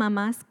 Muchas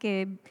mamás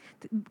que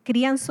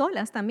crían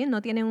solas también,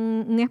 no tienen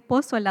un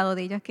esposo al lado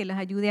de ellas que las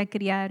ayude a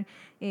criar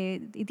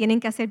y tienen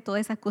que hacer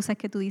todas esas cosas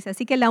que tú dices.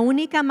 Así que la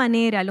única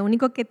manera, lo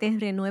único que te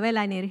renueve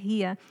la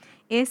energía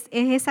es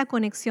esa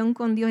conexión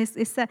con Dios,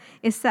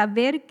 es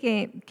saber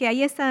que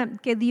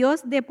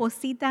Dios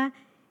deposita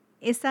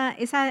esa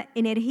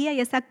energía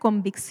y esa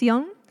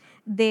convicción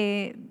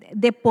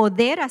de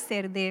poder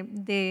hacer,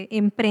 de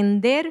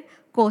emprender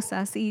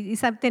cosas. Y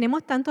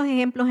tenemos tantos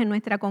ejemplos en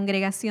nuestra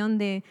congregación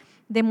de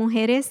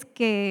mujeres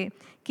que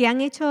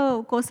han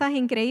hecho cosas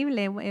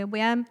increíbles.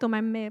 Voy a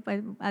tomarme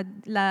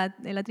la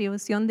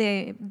atribución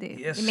de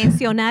Yes.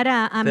 mencionar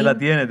a Te la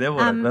tienes,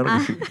 Débora, claro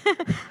que sí.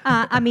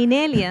 a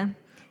Minelia.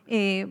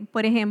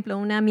 Por ejemplo,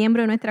 una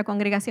miembro de nuestra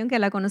congregación que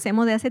la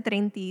conocemos de hace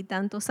 30 y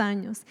tantos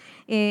años.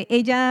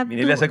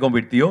 Minelia se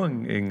convirtió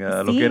en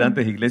lo que era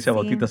antes Iglesia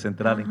Bautista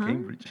Central en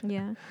Cambridge.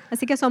 Yeah.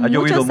 Así que son Ha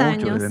llovido muchos mucho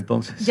años. desde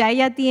entonces. Ya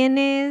ella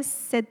tiene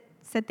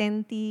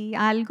 70 y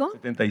algo.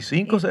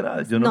 ¿75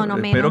 será? Yo no, espero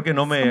menos, que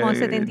no me... como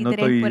 73 no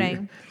estoy, por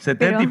ahí.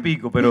 70 y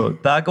pico, pero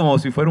está como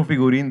si fuera un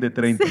figurín de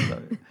 30,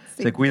 ¿sabes?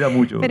 Sí. Se cuida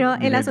mucho. Pero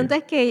Minelia. el asunto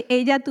es que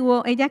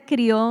ella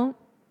crió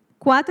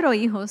 4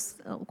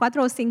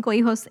 o 5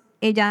 hijos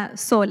ella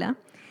sola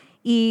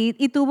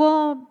y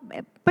tuvo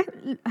pues,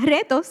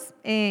 retos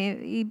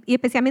y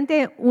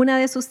especialmente una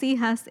de sus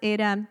hijas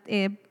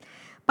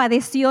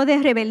padeció de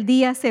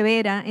rebeldía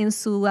severa en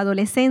su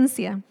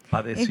adolescencia.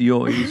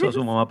 Padeció, hizo a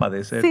su mamá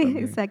padecer Sí,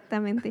 también.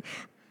 exactamente.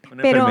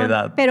 Una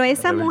enfermedad. Pero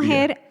esa la rebeldía.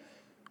 mujer,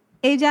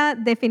 ella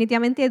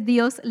definitivamente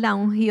Dios la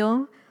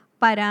ungió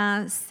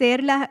para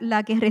ser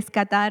la que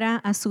rescatara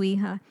a su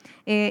hija.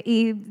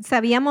 Y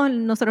sabíamos,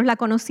 nosotros la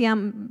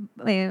conocíamos,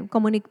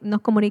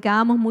 nos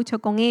comunicábamos mucho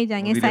con ella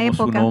en No esa diremos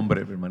época. Su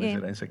nombre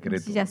permanecerá en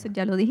secreto.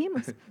 Ya lo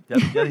dijimos. ya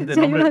dijiste el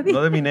Ya nombre, lo dije.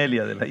 no de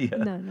Minelia, de la hija.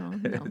 No.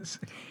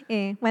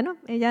 Sí. Bueno,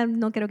 ella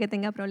no creo que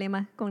tenga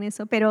problemas con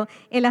eso, pero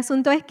el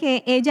asunto es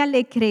que ella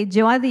le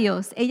creyó a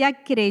Dios.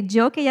 Ella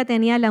creyó que ella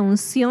tenía la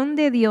unción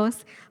de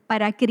Dios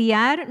para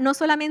criar no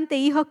solamente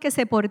hijos que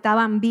se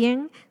portaban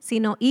bien,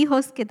 sino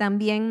hijos que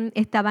también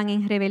estaban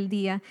en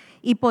rebeldía.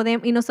 Y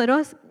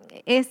nosotros,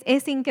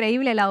 es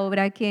increíble la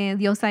obra que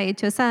Dios ha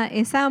hecho.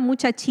 Esa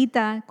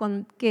muchachita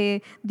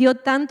que dio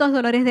tantos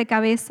dolores de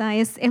cabeza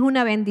es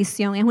una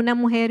bendición. Es una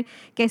mujer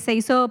que se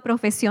hizo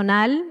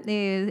profesional,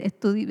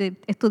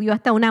 estudió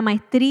hasta una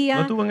maestría.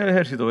 No estuvo en el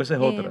ejército, esa es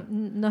otra.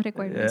 No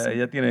recuerdo eso.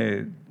 Ella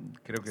tiene,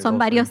 creo que Son 2,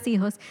 varios 3.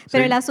 hijos.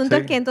 Pero Sí, el asunto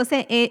sí. es que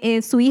entonces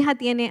su hija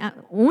tiene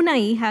una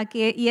hija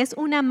y es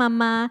una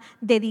mamá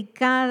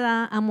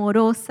dedicada,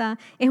 amorosa.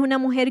 Es una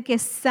mujer que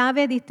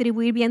sabe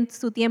distribuir bien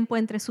su tiempo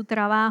entre su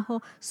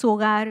trabajo, su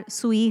hogar,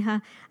 su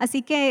hija.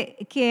 Así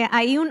que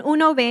ahí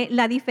uno ve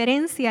la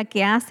diferencia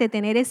que hace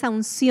tener esa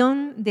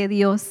unción de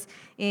Dios.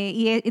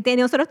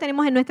 Nosotros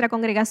tenemos en nuestra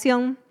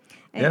congregación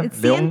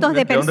cientos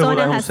de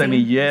personas es un así.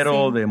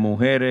 semillero Sí. de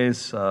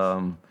mujeres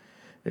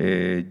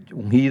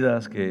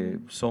ungidas que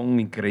son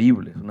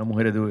increíbles, unas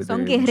mujeres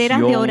Son de guerreras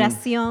de unción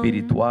oración.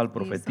 espiritual, Sí,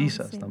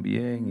 profetizas sí.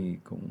 también y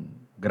con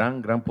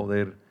gran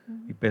poder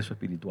y peso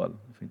espiritual,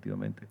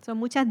 definitivamente. Son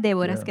muchas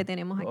Déboras Yeah. que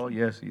tenemos aquí. Oh,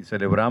 yes, y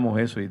celebramos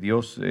eso y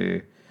Dios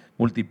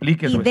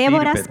multiplique Y su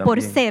Déboras estirpe por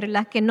también. ser,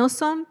 las que no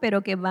son,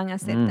 pero que van a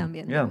ser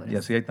también Yeah, Déboras. y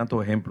así hay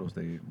tantos ejemplos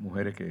de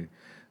mujeres que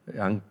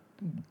han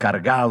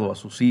cargado a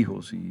sus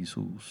hijos y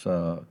sus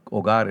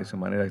hogares de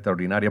manera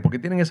extraordinaria, porque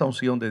tienen esa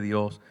unción de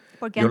Dios.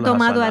 Porque Dios han las ha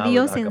tomado a sanado y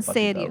Dios las ha en capacitado.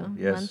 serio, lo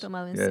Yes, han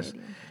tomado en yes.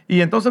 serio.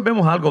 Y entonces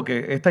vemos algo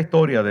que esta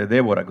historia de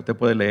Débora, que usted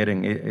puede leer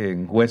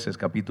en Jueces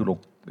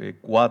capítulo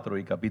 4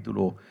 y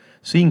capítulo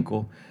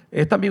 5,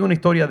 es también una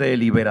historia de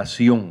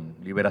liberación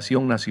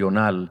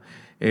nacional.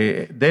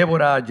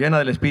 Débora, llena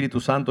del Espíritu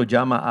Santo,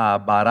 llama a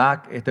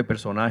Barak, este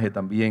personaje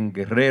también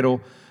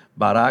guerrero.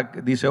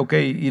 Barak dice, ok,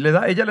 y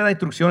ella le da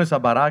instrucciones a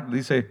Barak,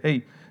 dice,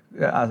 hey,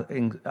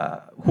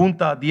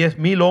 junta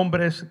 10,000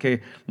 hombres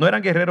que no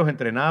eran guerreros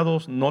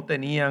entrenados, no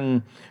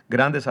tenían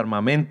grandes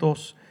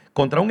armamentos,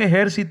 contra un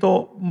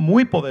ejército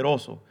muy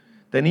poderoso.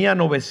 Tenía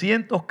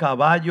 900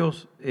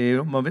 caballos,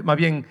 más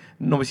bien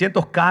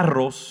 900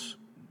 carros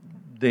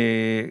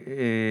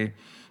de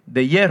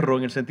hierro,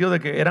 en el sentido de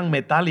que eran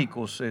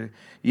metálicos,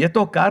 y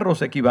estos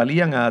carros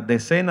equivalían a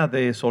decenas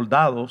de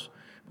soldados,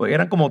 pues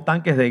eran como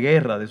tanques de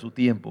guerra de su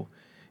tiempo,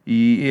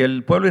 y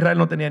el pueblo de Israel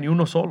no tenía ni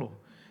uno solo.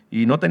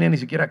 y no tenían ni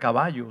siquiera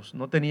caballos,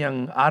 no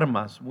tenían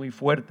armas muy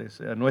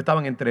fuertes, no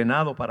estaban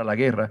entrenados para la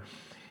guerra.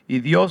 Y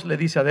Dios le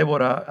dice a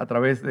Débora a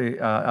través de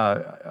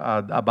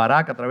a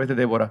Barak a través de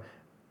Débora: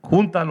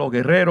 junta a los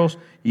guerreros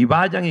y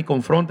vayan y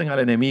confronten al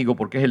enemigo,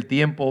 porque es el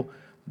tiempo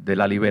de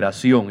la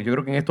liberación. Y yo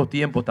creo que en estos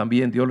tiempos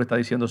también Dios le está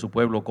diciendo a su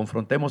pueblo: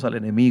 confrontemos al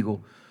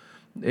enemigo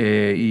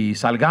y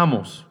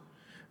salgamos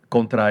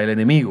contra el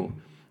enemigo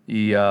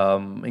y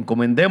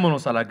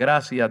encomendémonos a la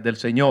gracia del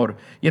Señor.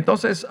 Y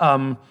entonces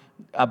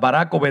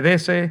Barak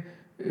obedece,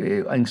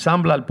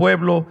 ensambla al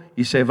pueblo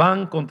y se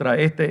van contra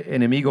este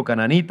enemigo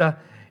cananita.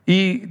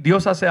 Y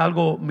Dios hace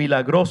algo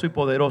milagroso y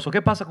poderoso.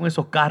 ¿Qué pasa con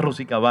esos carros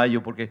y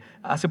caballos? Porque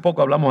hace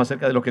poco hablamos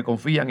acerca de los que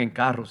confían en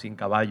carros y en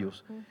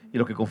caballos y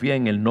los que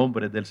confían en el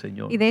nombre del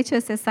Señor. Y de hecho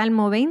ese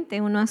Salmo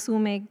 20 uno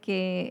asume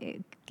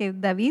que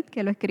David,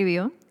 que lo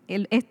escribió,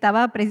 él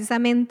estaba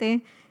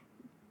precisamente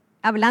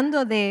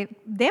hablando de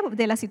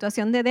la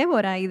situación de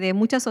Débora y de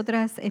muchas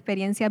otras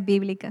experiencias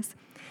bíblicas.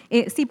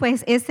 Sí,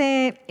 pues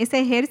ese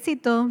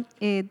ejército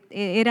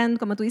eran,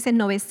 como tú dices,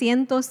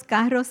 900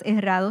 carros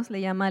herrados,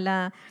 le llama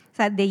o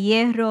sea, de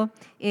hierro,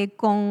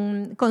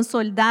 con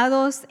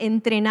soldados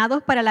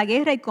entrenados para la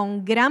guerra y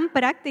con gran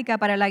práctica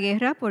para la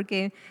guerra,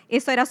 porque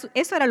eso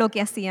era lo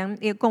que hacían,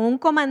 con un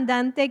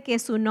comandante que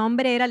su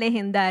nombre era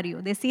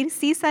legendario. Decir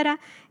Sísara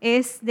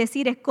es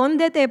decir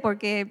escóndete,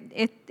 porque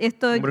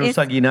esto es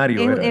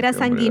sanguinario, era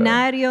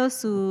sanguinario,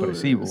 su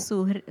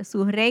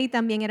rey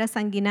también era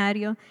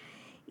sanguinario.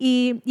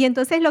 Y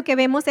entonces lo que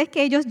vemos es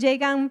que ellos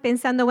llegan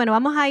pensando, bueno,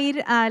 vamos a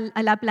ir a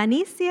la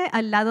planicie,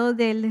 al lado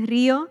del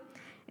río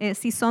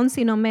Sison,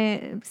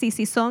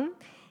 Sison,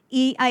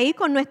 y ahí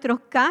con nuestros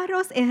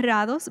carros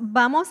herrados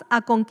vamos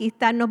a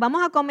conquistarnos,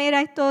 vamos a comer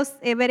a estos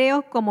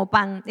hebreos como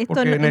pan. Esto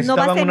porque no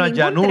va a ser una ningún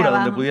llanura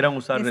trabajo donde pudieran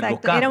usar los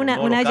carros. Era una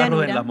los carros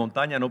llanura. en las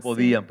montañas no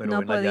podían, Sí, pero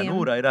no en podían. la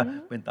llanura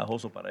era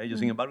ventajoso para ellos.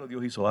 Sin embargo,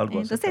 Dios hizo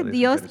algo. Entonces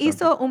Dios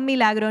hizo un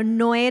milagro.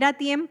 No era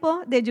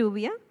tiempo de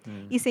lluvia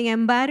y sin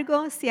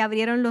embargo se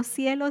abrieron los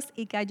cielos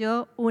y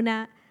cayó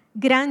una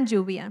gran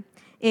lluvia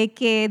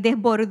que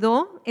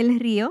desbordó el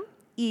río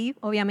y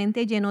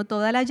obviamente llenó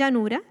toda la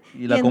llanura.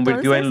 Y la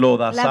convirtió en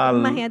lodazal.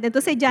 Imagínate,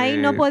 entonces ya ahí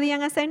no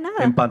podían hacer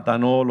nada.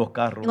 Empantanó los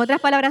carros. En otras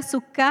palabras,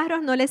 sus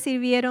carros no les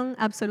sirvieron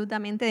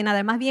absolutamente de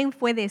nada, más bien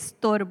fue de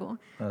estorbo.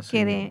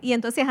 Y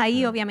entonces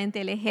ahí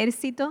obviamente el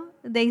ejército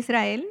de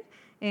Israel,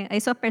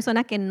 esas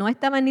personas que no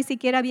estaban ni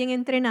siquiera bien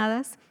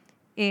entrenadas,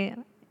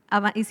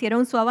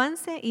 hicieron su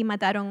avance y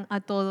mataron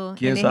a todo el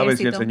ejército. ¿Quién sabe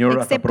si el Señor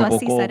hasta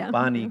provocó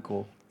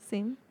pánico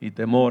sí. y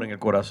temor en el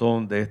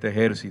corazón de este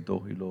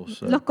ejército y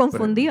los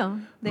confundió.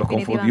 Los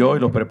confundió y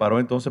los preparó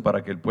entonces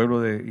para que el pueblo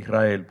de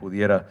Israel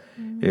pudiera.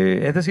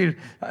 Es decir,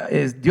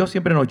 Dios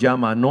siempre nos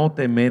llama a no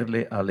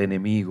temerle al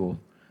enemigo,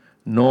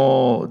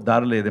 no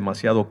darle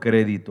demasiado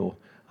crédito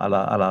a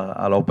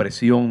la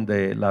opresión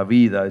de la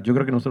vida. Yo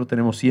creo que nosotros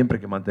tenemos siempre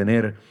que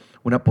mantener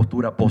una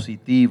postura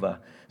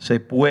positiva. Se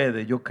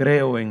puede, yo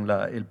creo en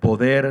el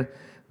poder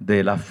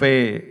de la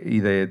fe y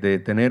de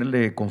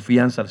tenerle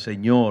confianza al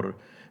Señor.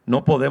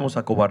 No podemos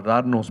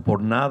acobardarnos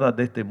por nada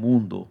de este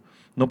mundo.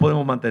 No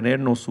podemos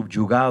mantenernos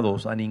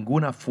subyugados a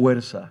ninguna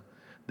fuerza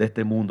de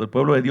este mundo. El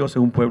pueblo de Dios es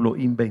un pueblo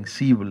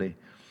invencible.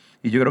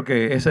 Y yo creo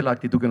que esa es la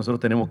actitud que nosotros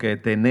tenemos que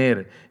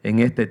tener en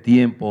este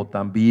tiempo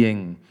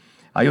también.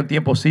 Hay un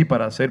tiempo, sí,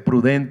 para ser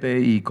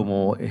prudente y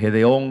como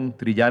Gedeón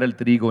trillar el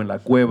trigo en la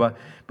cueva,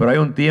 pero hay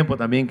un tiempo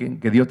también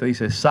que Dios te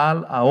dice: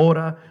 sal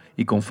ahora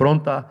y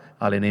confronta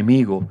al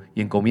enemigo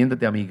y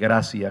encomiéndate a mi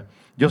gracia.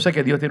 Yo sé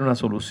que Dios tiene una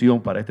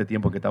solución para este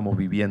tiempo que estamos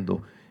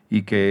viviendo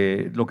y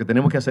que lo que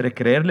tenemos que hacer es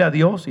creerle a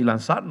Dios y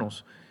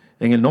lanzarnos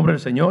en el nombre del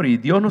Señor, y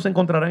Dios nos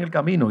encontrará en el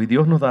camino y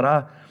Dios nos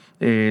dará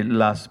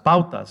las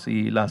pautas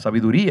y la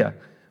sabiduría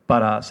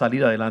para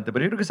salir adelante.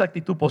 Pero yo creo que esa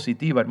actitud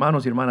positiva,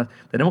 hermanos y hermanas,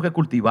 tenemos que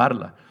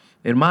cultivarla.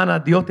 Hermana,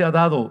 Dios te ha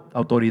dado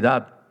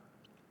autoridad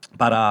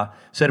para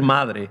ser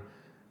madre,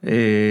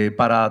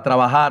 para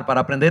trabajar,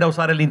 para aprender a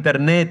usar el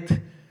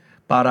internet,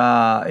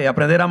 para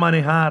aprender a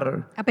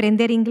manejar,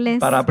 aprender inglés.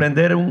 Para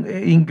aprender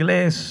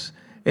inglés.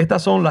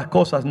 Estas son las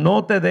cosas.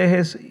 No te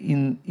dejes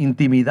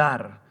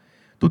intimidar.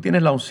 Tú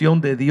tienes la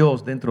unción de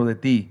Dios dentro de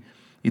ti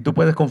y tú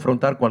puedes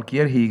confrontar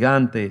cualquier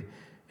gigante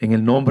en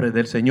el nombre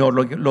del Señor.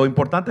 Lo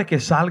importante es que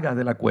salgas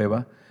de la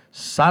cueva,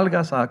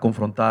 salgas a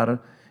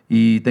confrontar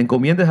y te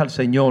encomiendes al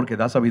Señor que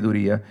da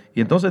sabiduría,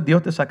 y entonces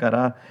Dios te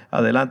sacará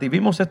adelante. Y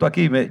vimos esto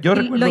aquí.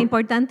 Lo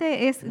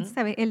importante es,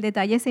 ¿sabe? El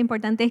detalle es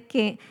importante es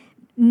que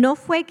no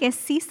fue que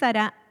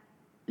Sísara,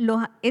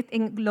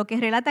 en lo que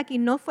relata aquí,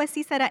 no fue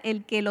Sísara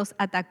el que los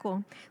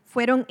atacó.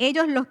 Fueron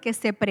ellos los que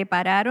se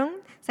prepararon,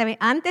 ¿sabe?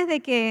 Antes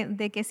de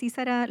que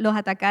Sísara los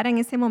atacara en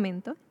ese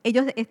momento,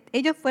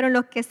 ellos fueron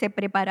los que se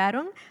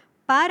prepararon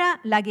para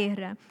la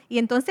guerra. Y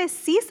entonces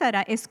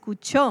Sísara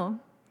escuchó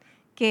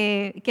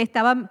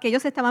que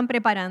ellos se estaban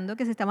preparando,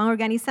 que se estaban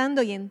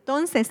organizando, y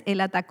entonces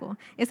él atacó.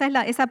 Esa es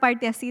esa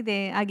parte así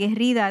de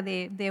aguerrida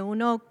de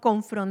uno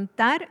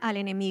confrontar al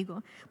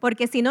enemigo,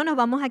 porque si no nos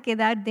vamos a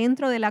quedar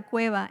dentro de la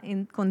cueva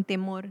con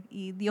temor,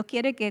 y Dios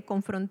quiere que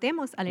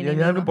confrontemos al Y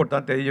enemigo. hay algo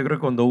importante ahí. Yo creo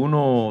que cuando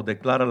uno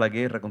declara la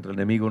guerra contra el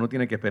enemigo, uno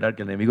tiene que esperar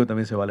que el enemigo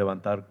también se va a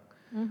levantar.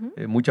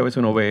 Muchas veces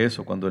uno ve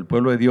eso, cuando el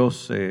pueblo de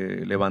Dios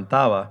se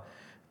levantaba,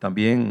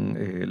 también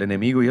el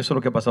enemigo, y eso es lo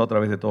que ha pasado a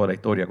través de toda la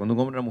historia. Cuando un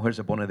hombre o una mujer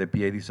se pone de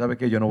pie y dice, ¿sabe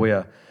qué? Yo no voy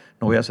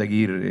a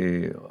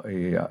seguir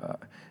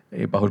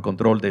bajo el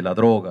control de la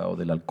droga o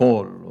del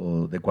alcohol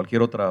o de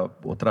cualquier otra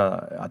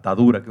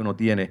atadura que uno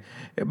tiene.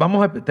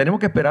 Tenemos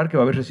que esperar que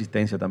va a haber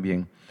resistencia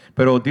también.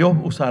 Pero Dios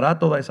usará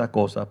todas esas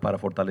cosas para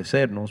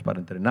fortalecernos, para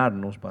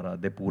entrenarnos, para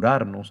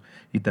depurarnos,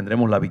 y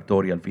tendremos la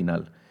victoria al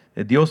final.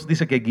 Dios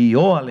dice que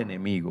guió al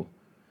enemigo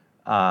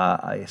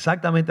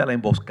exactamente a la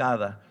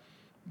emboscada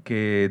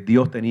que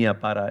Dios tenía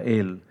para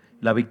él.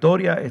 La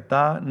victoria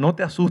está, no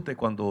te asustes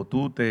cuando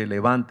tú te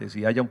levantes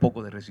y haya un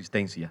poco de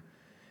resistencia.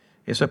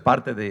 Eso es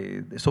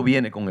parte eso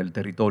viene con el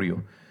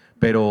territorio.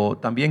 Pero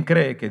también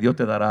cree que Dios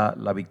te dará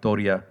la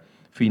victoria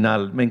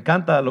final. Me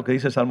encanta lo que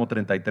dice Salmo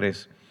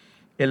 33.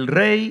 El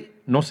rey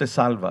no se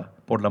salva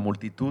por la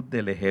multitud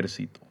del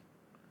ejército,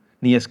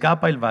 ni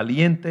escapa el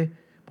valiente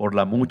por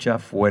la mucha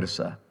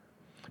fuerza.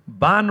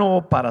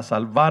 Vano para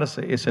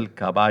salvarse es el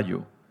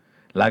caballo,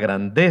 la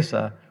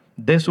grandeza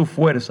de su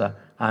fuerza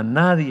a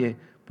nadie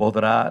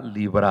podrá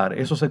librar.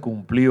 Eso se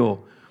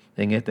cumplió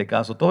en este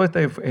caso. Todo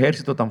este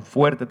ejército tan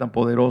fuerte, tan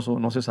poderoso,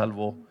 no se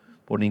salvó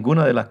por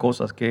ninguna de las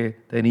cosas que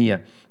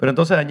tenía. Pero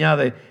entonces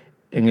añade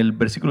en el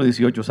versículo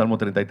 18, Salmo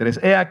 33,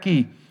 he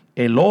aquí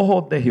el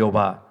ojo de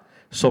Jehová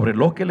sobre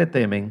los que le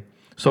temen,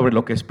 sobre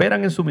los que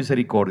esperan en su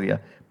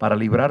misericordia, para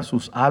librar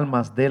sus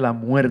almas de la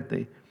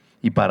muerte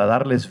y para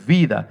darles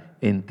vida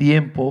en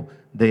tiempo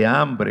de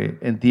hambre,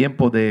 en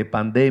tiempo de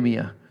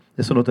pandemia.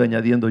 Eso lo estoy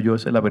añadiendo yo,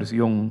 esa es la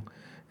versión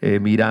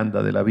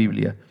Miranda de la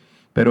Biblia.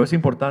 Pero es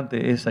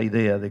importante esa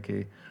idea de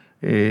que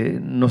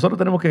nosotros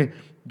tenemos que,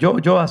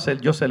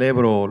 yo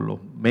celebro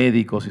los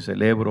médicos y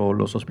celebro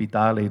los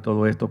hospitales y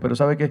todo esto, pero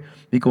sabe que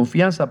mi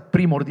confianza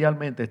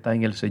primordialmente está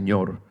en el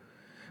Señor.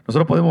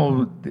 Nosotros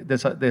podemos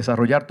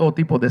desarrollar todo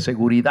tipo de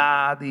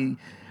seguridad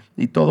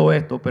y todo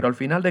esto, pero al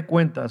final de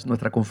cuentas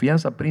nuestra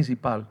confianza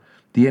principal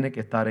tiene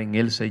que estar en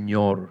el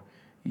Señor.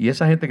 Y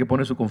esa gente que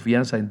pone su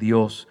confianza en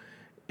Dios,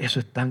 eso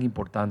es tan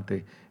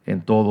importante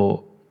en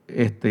todo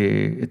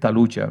esta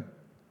lucha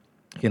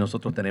que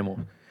nosotros tenemos.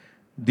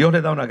 Dios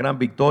le da una gran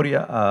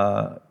victoria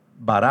a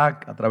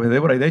Barak a través de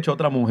Débora, y de hecho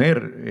otra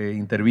mujer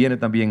interviene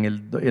también.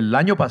 El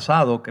año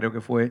pasado, creo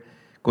que fue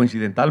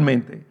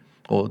coincidentalmente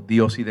o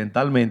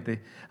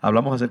diosidentalmente,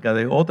 hablamos acerca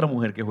de otra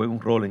mujer que juega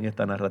un rol en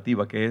esta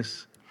narrativa, que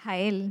es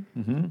Jael.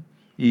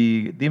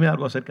 Y dime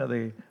algo acerca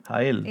de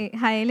Jael.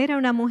 Jael era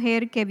una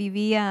mujer que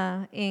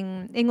vivía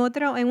en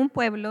un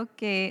pueblo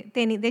que,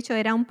 de hecho,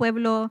 era un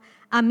pueblo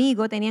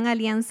amigo, tenían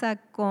alianza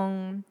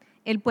con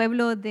el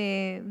pueblo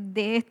de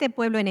este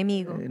pueblo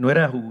enemigo. No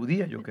era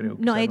judía, yo creo.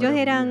 No, ellos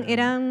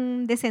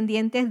eran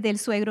descendientes del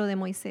suegro de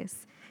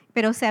Moisés,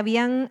 pero se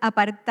habían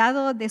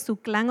apartado de su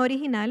clan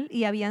original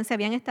y se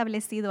habían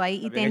establecido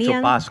ahí. Habían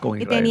hecho paz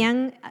con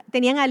Israel.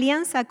 Tenían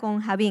alianza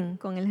con Jabín,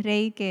 con el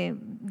rey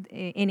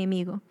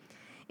enemigo.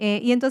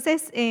 Y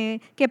entonces,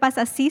 ¿qué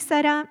pasa?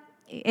 Sísara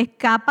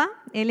escapa,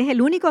 él es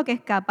el único que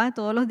escapa,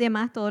 todos los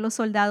demás, todos los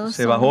soldados.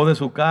 Se bajó de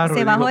su carro.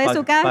 Se bajó de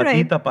su carro.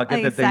 Patita, ¿para qué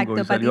te tengo?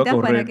 Y salió a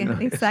correr.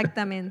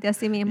 Exactamente,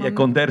 así mismo. Y a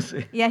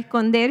esconderse. Y a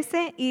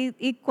esconderse,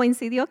 y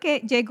coincidió que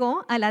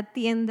llegó a la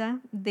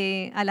tienda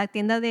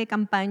de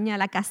campaña, a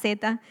la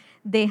caseta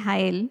de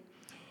Jael.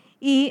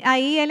 Y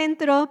ahí él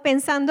entró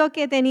pensando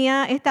que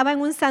estaba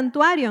en un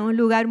santuario, en un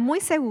lugar muy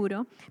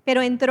seguro,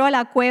 pero entró a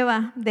la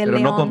cueva del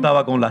león. Pero no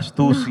contaba con la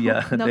astucia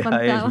de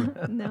Jael.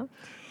 No.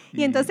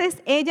 Y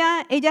entonces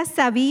ella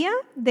sabía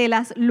de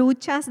las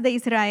luchas de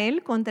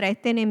Israel contra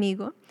este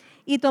enemigo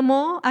y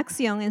tomó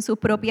acción en sus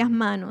propias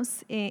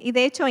manos. Y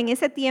de hecho, en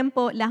ese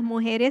tiempo las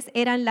mujeres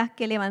eran las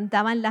que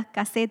levantaban las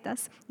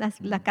casetas,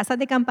 las casas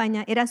de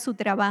campaña, era su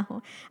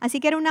trabajo. Así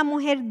que era una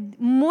mujer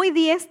muy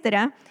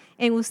diestra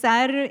en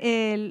usar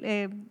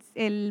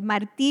el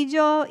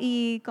martillo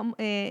y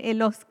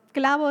los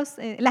clavos,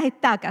 las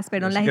estacas,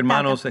 perdón. Las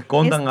hermanos,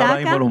 escondan ahora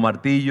mismo los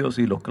martillos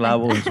y los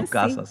clavos en sus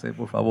casas,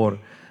 por favor.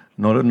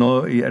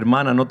 No,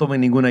 hermana, no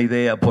tomen ninguna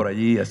idea por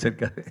allí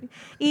acerca de...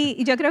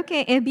 Y yo creo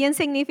que es bien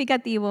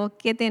significativo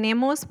que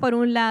tenemos, por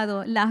un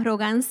lado, la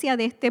arrogancia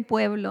de este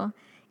pueblo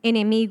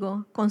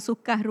enemigo con sus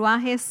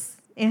carruajes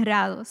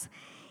errados.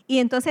 Y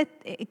entonces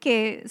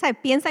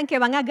piensan que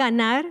van a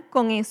ganar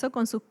con eso,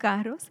 con sus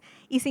carros.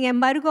 Y sin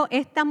embargo,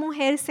 esta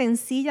mujer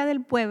sencilla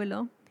del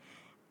pueblo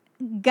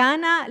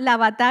gana la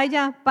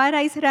batalla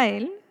para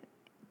Israel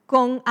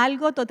con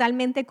algo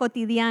totalmente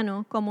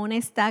cotidiano, como una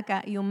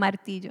estaca y un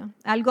martillo.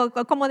 Algo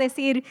como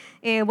decir,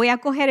 voy a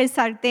coger el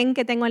sartén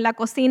que tengo en la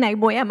cocina y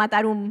voy a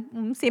matar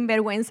un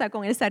sinvergüenza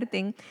con el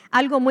sartén.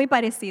 Algo muy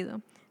parecido.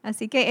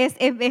 Así que es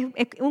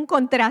un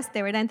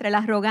contraste, ¿verdad?, entre la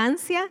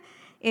arrogancia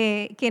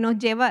que nos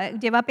lleva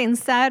a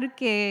pensar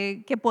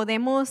que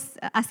podemos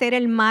hacer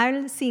el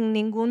mal sin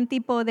ningún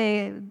tipo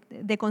de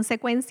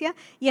consecuencia,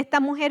 y esta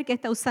mujer que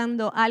está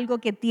usando algo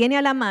que tiene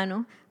a la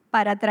mano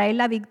para traer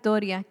la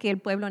victoria que el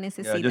pueblo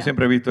necesita. Yo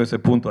siempre he visto ese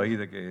punto ahí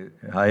de que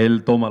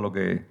Jael toma lo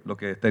que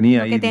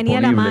tenía ahí tenía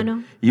a la disponible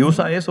mano. y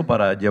usa eso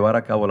para llevar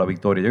a cabo la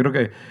victoria. Yo creo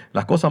que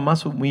las cosas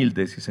más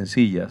humildes y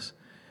sencillas,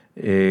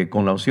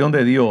 con la unción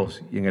de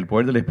Dios y en el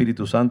poder del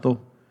Espíritu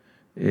Santo,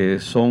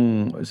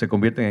 se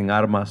convierten en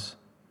armas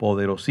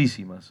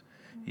poderosísimas.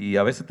 Y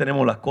a veces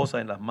tenemos las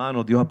cosas en las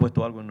manos, Dios ha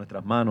puesto algo en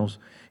nuestras manos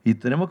y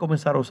tenemos que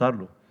comenzar a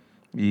usarlo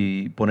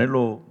y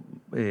ponerlo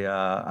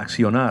a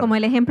accionar. Como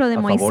el ejemplo de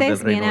a favor Moisés del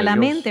reino viene a de la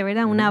Dios. mente,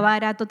 ¿verdad? Una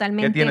vara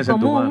totalmente ¿Qué tienes en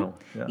tu común. mano?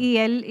 Ya.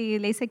 Y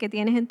le dice que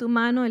tienes en tu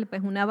mano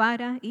pues una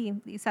vara, y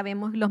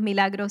sabemos los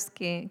milagros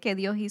que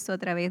Dios hizo a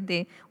través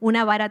de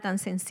una vara tan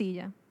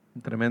sencilla.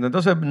 Tremendo.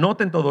 Entonces,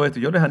 noten todo esto.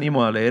 Yo les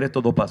animo a leer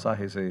estos dos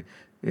pasajes,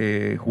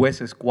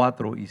 Jueces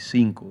 4 y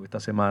 5, esta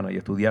semana, y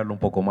estudiarlo un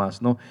poco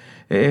más, ¿no?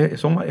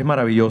 Es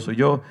maravilloso.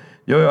 Yo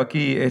veo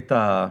aquí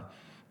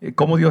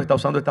cómo Dios está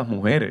usando estas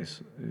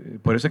mujeres.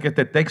 Por eso es que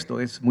este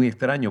texto es muy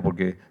extraño,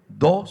 porque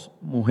dos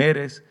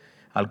mujeres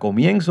al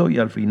comienzo y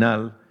al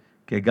final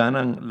que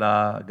ganan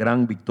la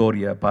gran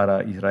victoria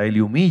para Israel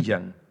y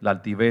humillan la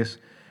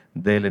altivez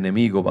del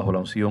enemigo bajo la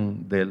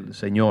unción del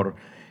Señor.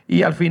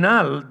 Y al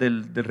final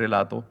del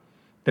relato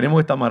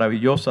tenemos esta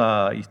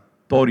maravillosa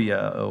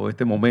historia o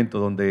este momento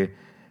donde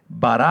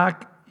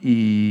Barak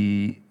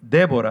y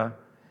Débora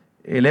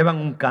elevan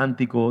un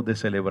cántico de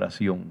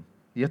celebración.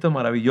 Y esto es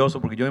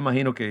maravilloso porque yo me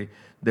imagino que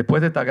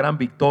después de esta gran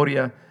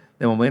victoria,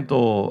 de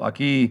momento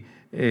aquí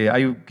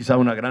hay quizás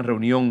una gran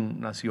reunión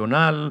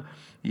nacional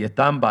y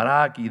están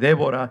Barak y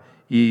Débora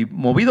y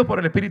movidos por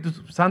el Espíritu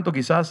Santo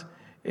quizás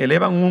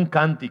elevan un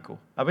cántico.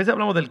 A veces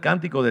hablamos del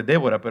cántico de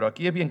Débora, pero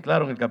aquí es bien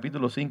claro en el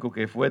capítulo 5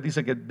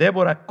 dice que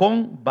Débora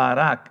con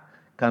Barak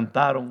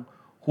cantaron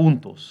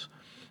juntos.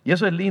 Y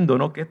eso es lindo,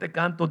 ¿no? Que este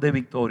canto de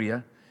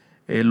victoria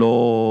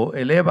lo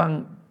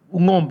elevan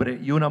un hombre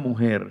y una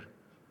mujer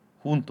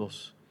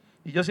juntos.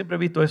 Y yo siempre he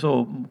visto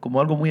eso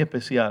como algo muy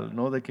especial,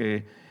 ¿no? De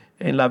que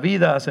en la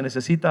vida se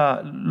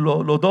necesita,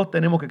 los dos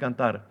tenemos que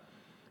cantar,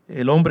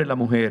 el hombre y la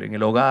mujer, en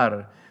el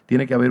hogar.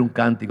 Tiene que haber un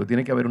cántico,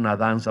 tiene que haber una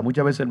danza.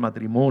 Muchas veces el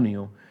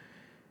matrimonio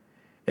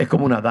es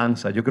como una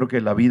danza. Yo creo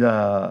que la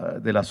vida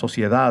de las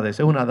sociedades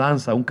es una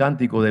danza, un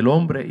cántico del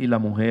hombre y la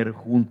mujer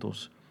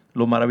juntos.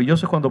 Lo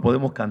maravilloso es cuando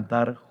podemos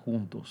cantar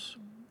juntos.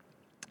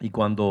 Y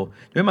yo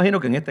imagino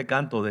que en este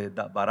canto de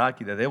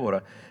Barak y de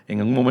Débora,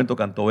 en un momento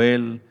cantó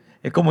él.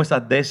 Es como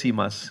esas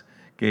décimas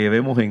que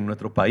vemos en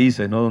nuestros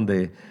países, ¿no?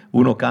 Donde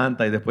uno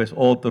canta y después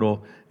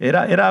otro.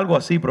 Era algo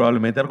así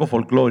probablemente, algo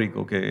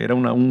folclórico, que era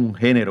un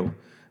género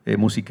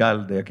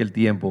musical de aquel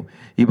tiempo.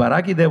 Y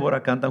Barak y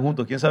Débora cantan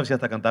juntos. Quién sabe si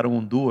hasta cantaron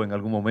un dúo en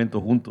algún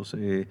momento juntos.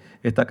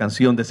 Esta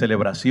canción de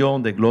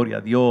celebración, de gloria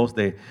a Dios,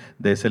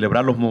 de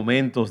celebrar los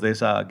momentos de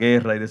esa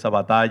guerra y de esa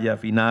batalla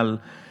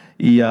final.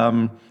 Y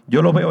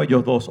yo los veo a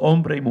ellos dos,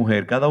 hombre y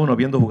mujer, cada uno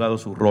habiendo jugado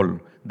su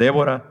rol.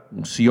 Débora,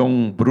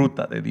 unción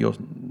bruta de Dios.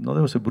 No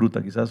debe ser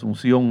bruta, quizás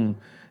unción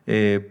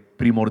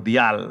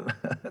primordial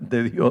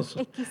de Dios.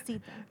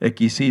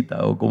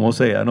 Exquisita o como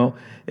sea, ¿no?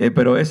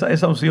 Pero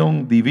esa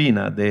unción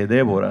divina de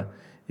Débora,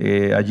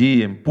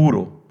 allí en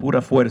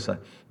pura fuerza.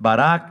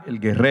 Barak, el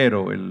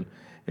guerrero,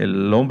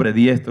 el hombre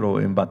diestro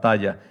en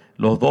batalla.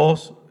 Los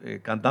dos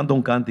cantando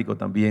un cántico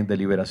también de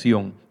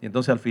liberación. Y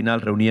entonces al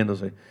final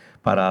reuniéndose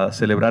para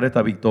celebrar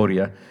esta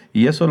victoria.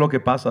 Y eso es lo que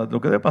pasa,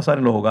 lo que debe pasar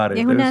en los hogares.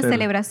 Y es una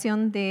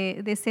celebración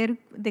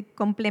de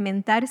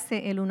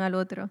complementarse el uno al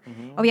otro.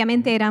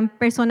 Obviamente eran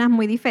personas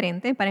muy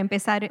diferentes. Para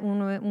empezar,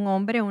 un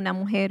hombre, una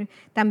mujer,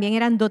 también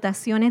eran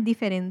dotaciones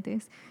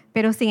diferentes.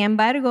 Pero sin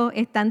embargo,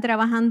 están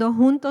trabajando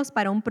juntos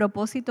para un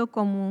propósito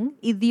común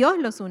y Dios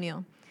los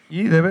unió.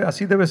 Y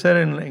así debe ser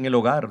en el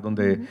hogar,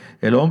 donde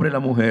el hombre y la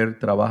mujer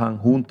trabajan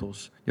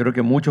juntos. Yo creo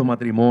que muchos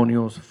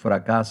matrimonios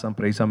fracasan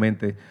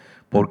precisamente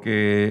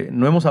porque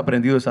no hemos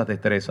aprendido esas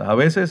destrezas. A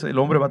veces el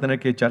hombre va a tener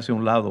que echarse a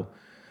un lado.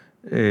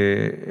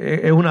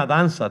 Es una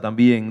danza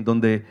también,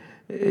 donde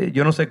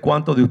yo no sé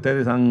cuántos de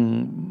ustedes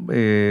han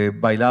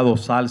bailado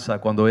salsa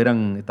cuando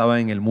estaban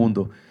en el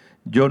mundo.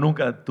 Yo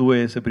nunca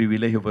tuve ese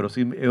privilegio, pero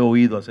sí he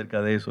oído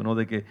acerca de eso, ¿no?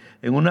 De que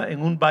en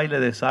un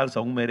baile de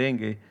salsa, un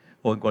merengue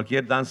o en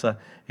cualquier danza,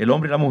 el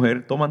hombre y la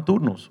mujer toman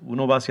turnos.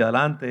 Uno va hacia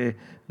adelante,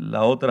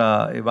 la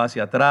otra va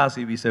hacia atrás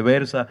y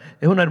viceversa.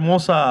 Es una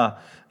hermosa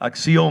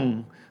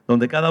acción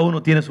donde cada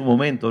uno tiene su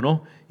momento,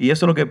 ¿no? Y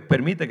eso es lo que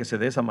permite que se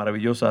dé esa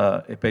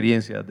maravillosa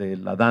experiencia de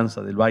la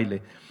danza, del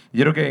baile. Y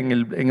yo creo que en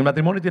el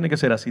matrimonio tiene que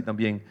ser así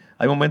también.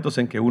 Hay momentos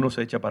en que uno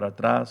se echa para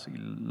atrás y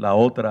la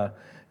otra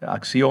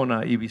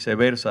acciona y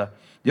viceversa.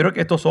 Yo creo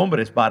que estos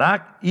hombres,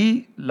 Barak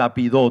y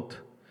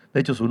Lapidot, de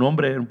hecho su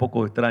nombre era un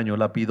poco extraño,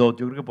 Lapidot,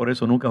 yo creo que por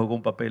eso nunca jugó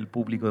un papel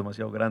público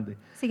demasiado grande.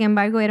 Sin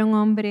embargo, era un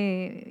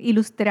hombre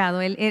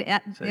ilustrado.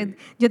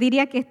 Yo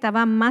diría que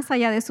estaba más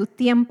allá de sus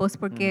tiempos,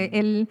 porque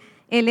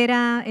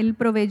él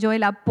proveyó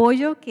el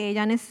apoyo que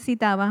ella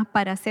necesitaba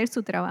para hacer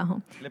su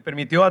trabajo. Le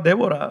permitió a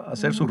Débora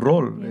hacer su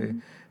rol.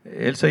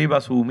 él se iba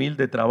a su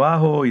humilde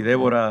trabajo y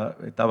Débora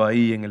estaba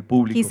ahí en el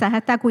público. Quizás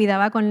hasta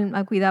cuidaba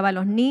a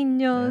los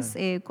niños,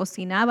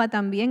 cocinaba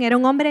también. Era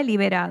un hombre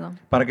liberado.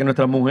 Para que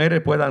nuestras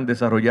mujeres puedan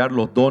desarrollar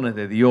los dones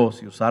de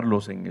Dios y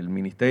usarlos en el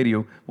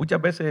ministerio, muchas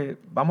veces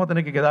vamos a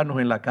tener que quedarnos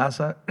en la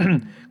casa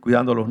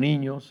cuidando a los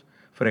niños,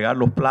 fregar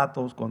los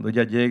platos cuando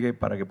ella llegue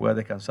para que pueda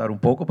descansar un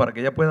poco, para que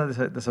ella pueda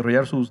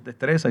desarrollar sus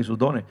destrezas y sus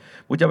dones.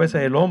 Muchas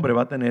veces el hombre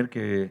va a tener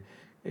que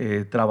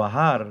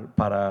trabajar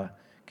para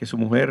que su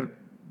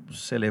mujer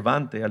se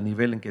levante al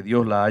nivel en que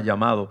Dios la ha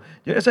llamado.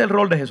 Ese es el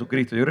rol de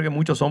Jesucristo. Yo creo que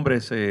muchos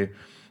hombres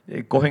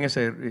cogen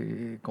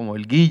ese como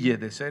el guille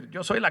de ser,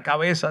 yo soy la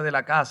cabeza de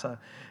la casa.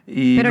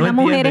 Y pero no la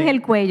mujer es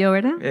el cuello,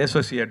 ¿verdad? Eso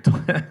es cierto.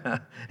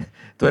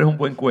 Tú eres un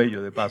buen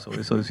cuello, de paso,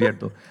 eso es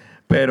cierto.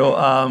 Pero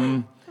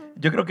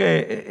yo creo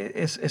que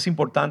es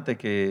importante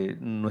que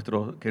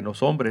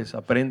los hombres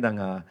aprendan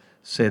a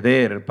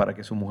ceder para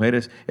que sus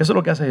mujeres... Eso es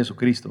lo que hace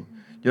Jesucristo.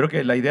 Yo creo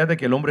que la idea de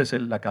que el hombre es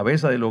la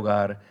cabeza del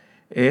hogar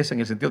es en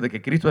el sentido de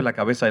que Cristo es la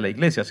cabeza de la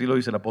iglesia, así lo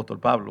dice el apóstol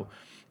Pablo.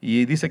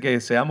 Y dice que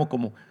seamos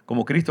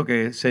como Cristo,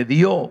 que se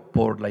dio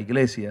por la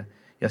iglesia,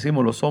 y así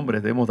como los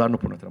hombres debemos darnos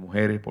por nuestras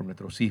mujeres, por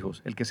nuestros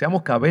hijos. El que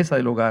seamos cabeza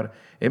del hogar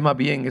es más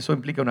bien, eso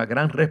implica una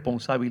gran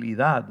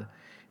responsabilidad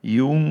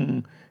y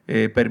un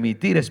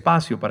permitir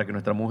espacio para que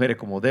nuestras mujeres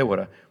como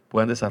Débora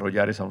puedan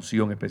desarrollar esa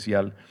unción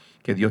especial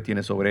que Dios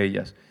tiene sobre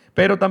ellas.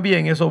 Pero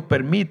también eso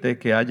permite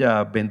que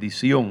haya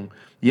bendición,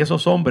 y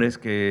esos hombres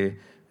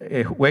que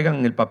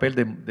juegan el papel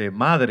de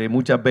madre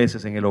muchas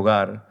veces en el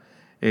hogar,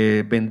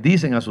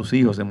 bendicen a sus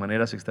hijos de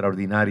maneras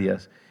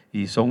extraordinarias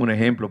y son un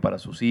ejemplo para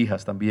sus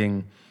hijas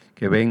también,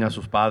 que ven a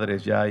sus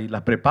padres ya y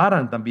las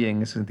preparan también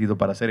en ese sentido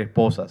para ser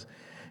esposas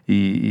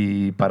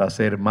y para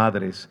ser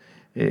madres.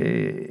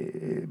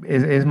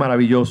 Es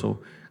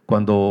maravilloso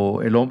cuando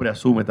el hombre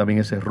asume también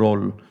ese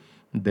rol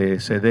de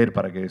ceder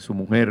para que su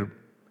mujer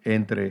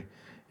entre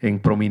en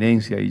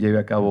prominencia y lleve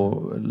a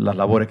cabo las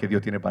labores que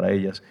Dios tiene para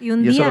ellas. Y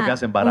eso es lo que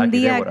hacen Barak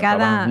y Débora,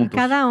 trabajan juntos.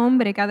 Cada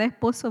hombre, cada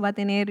esposo va a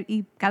tener,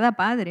 y cada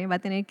padre va a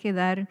tener que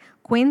dar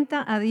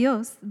cuenta a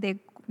Dios de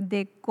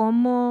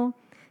cuán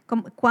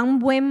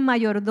buen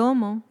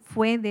mayordomo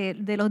fue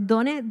de los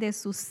dones de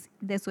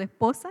su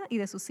esposa y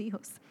de sus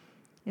hijos.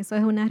 Eso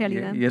es una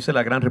realidad. Y esa es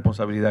la gran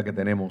responsabilidad que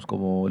tenemos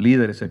como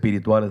líderes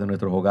espirituales de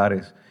nuestros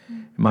hogares.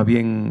 Más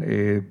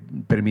bien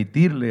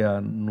permitirle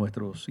a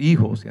nuestros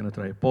hijos y a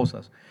nuestras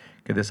esposas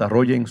que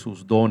desarrollen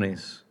sus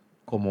dones,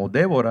 como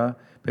Débora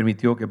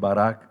permitió que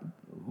Barak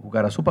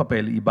jugara su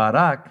papel, y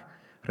Barak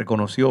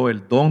reconoció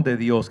el don de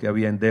Dios que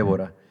había en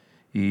Débora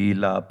y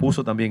la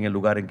puso también en el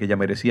lugar en que ella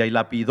merecía, y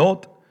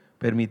Lapidot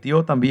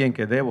permitió también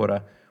que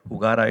Débora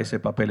jugara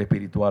ese papel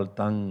espiritual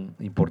tan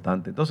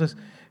importante. Entonces,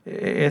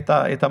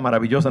 esta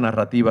maravillosa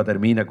narrativa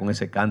termina con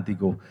ese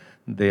cántico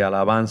de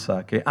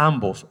alabanza que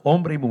ambos,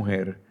 hombre y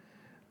mujer,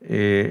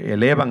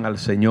 elevan al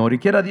Señor. Y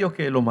quiera Dios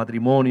que los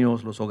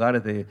matrimonios, los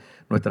hogares de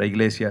nuestra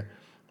iglesia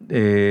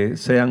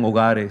sean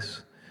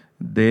hogares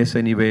de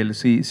ese nivel.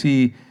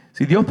 Si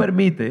Dios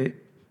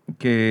permite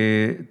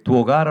que tu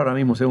hogar ahora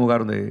mismo sea un hogar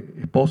donde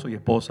esposo y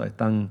esposa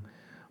están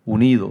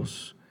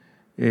unidos,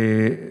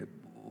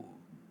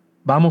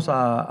 vamos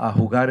a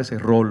jugar ese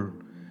rol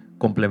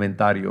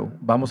complementario.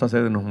 Vamos a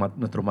hacer de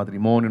nuestros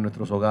matrimonios,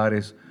 nuestros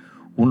hogares,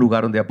 un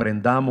lugar donde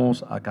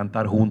aprendamos a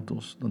cantar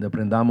juntos, donde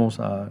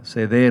aprendamos a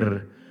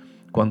ceder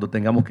cuando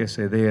tengamos que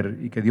ceder,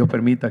 y que Dios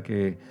permita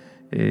que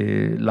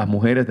las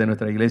mujeres de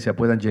nuestra iglesia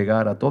puedan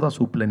llegar a toda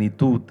su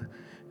plenitud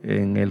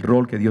en el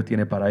rol que Dios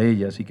tiene para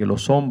ellas, y que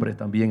los hombres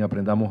también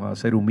aprendamos a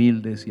ser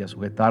humildes y a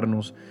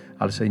sujetarnos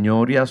al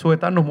Señor y a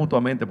sujetarnos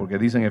mutuamente, porque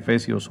dice en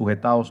Efesios,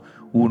 sujetaos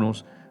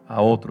unos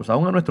a otros.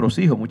 Aún a nuestros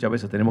hijos muchas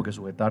veces tenemos que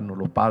sujetarnos,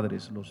 los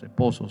padres, los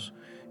esposos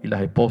y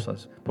las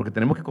esposas, porque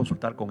tenemos que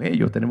consultar con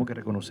ellos, tenemos que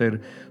reconocer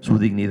su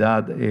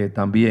dignidad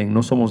también.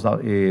 No somos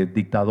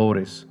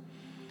dictadores,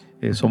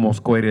 somos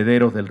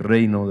coherederos del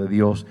reino de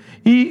Dios.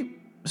 Y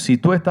si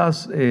tú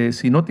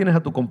si no tienes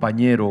a tu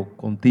compañero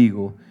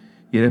contigo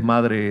y eres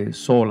madre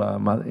sola,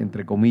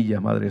 entre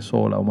comillas, madre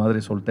sola o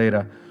madre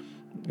soltera,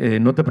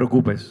 no te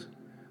preocupes,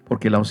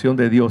 porque la unción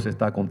de Dios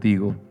está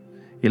contigo.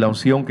 Y la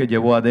unción que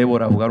llevó a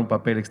Débora a jugar un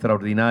papel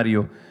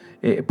extraordinario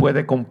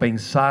puede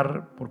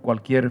compensar por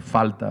cualquier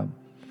falta.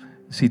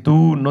 Si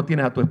tú no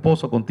tienes a tu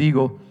esposo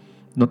contigo,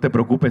 no te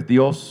preocupes,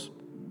 Dios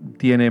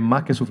tiene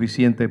más que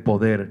suficiente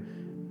poder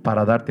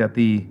para darte a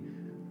ti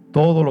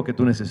todo lo que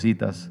tú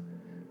necesitas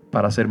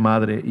para ser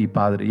madre y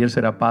padre, y Él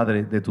será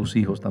padre de tus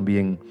hijos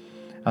también.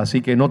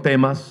 Así que no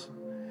temas,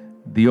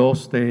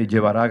 Dios te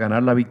llevará a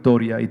ganar la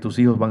victoria, y tus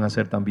hijos van a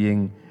ser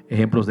también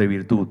ejemplos de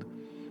virtud.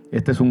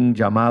 Este es un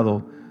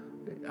llamado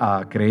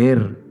a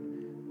creer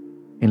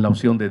en la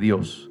unción de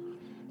Dios,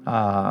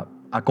 a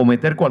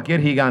acometer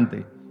cualquier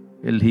gigante,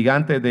 el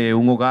gigante de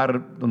un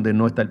hogar donde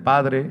no está el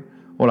padre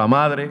o la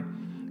madre,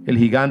 el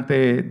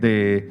gigante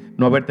de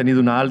no haber tenido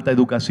una alta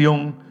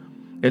educación,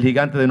 el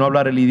gigante de no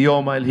hablar el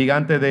idioma, el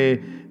gigante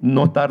de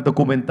no estar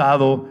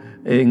documentado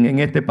en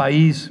este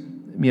país.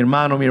 Mi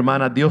hermano, mi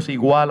hermana, Dios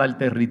iguala el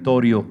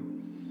territorio,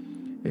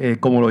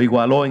 como lo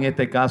igualó en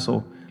este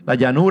caso La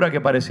llanura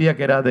que parecía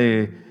que era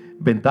de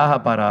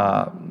ventaja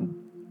para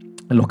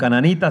los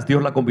cananitas,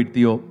 Dios la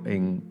convirtió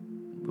en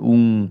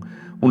un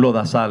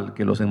lodazal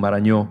que los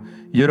enmarañó.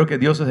 Y yo creo que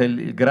Dios es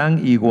el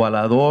gran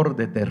igualador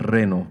de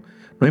terreno.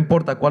 No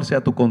importa cuál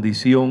sea tu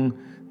condición,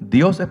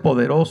 Dios es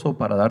poderoso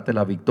para darte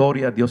la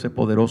victoria. Dios es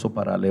poderoso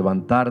para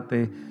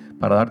levantarte,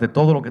 para darte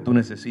todo lo que tú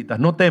necesitas.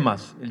 No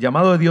temas. El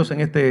llamado de Dios en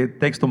este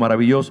texto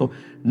maravilloso: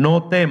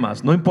 no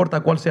temas, no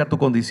importa cuál sea tu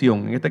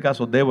condición. En este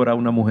caso, Débora,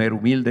 una mujer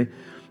humilde,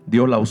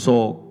 Dios la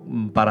usó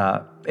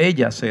para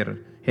ella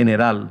ser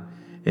general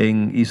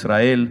en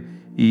Israel.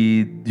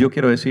 Y yo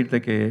quiero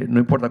decirte que no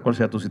importa cuál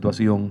sea tu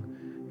situación,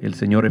 el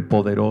Señor es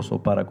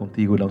poderoso para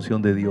contigo y la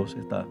unción de Dios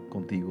está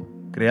contigo.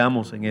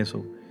 Creamos en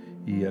eso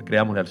y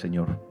creámosle al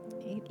Señor.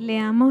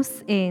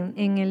 Leamos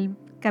en el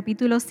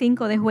capítulo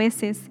 5 de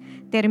Jueces,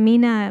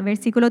 termina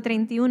versículo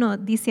 31,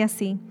 dice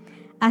así: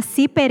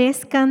 así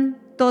perezcan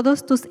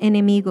todos tus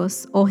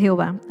enemigos, oh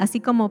Jehová,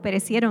 así como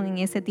perecieron en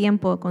ese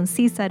tiempo con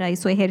Sísara y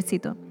su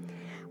ejército.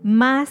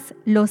 Mas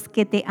los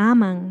que te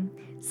aman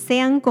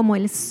sean como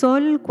el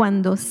sol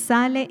cuando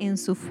sale en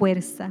su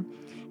fuerza.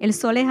 El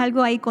sol es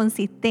algo ahí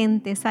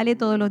consistente, sale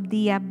todos los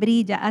días,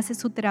 brilla, hace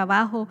su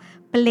trabajo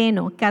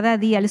pleno cada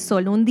día el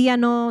sol. Un día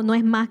no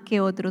es más que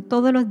otro,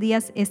 todos los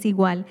días es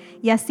igual.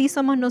 Y así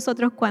somos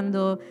nosotros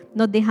cuando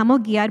nos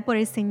dejamos guiar por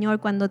el Señor,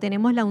 cuando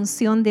tenemos la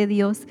unción de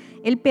Dios.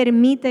 Él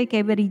permite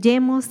que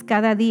brillemos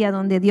cada día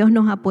donde Dios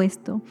nos ha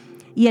puesto.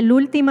 Y en la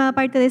última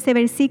parte de ese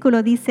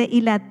versículo dice: y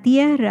la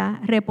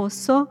tierra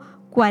reposó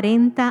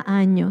 40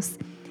 años.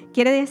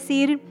 Quiere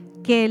decir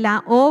que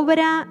la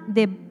obra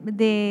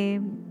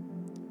de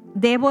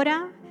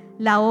Débora,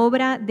 la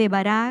obra de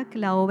Barak,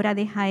 la obra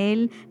de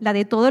Jael, la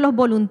de todos los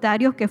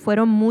voluntarios, que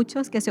fueron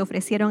muchos que se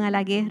ofrecieron a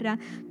la guerra,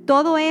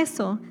 todo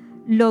eso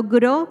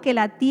logró que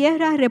la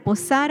tierra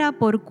reposara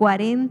por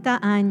 40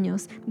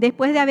 años,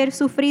 después de haber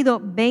sufrido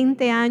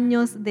 20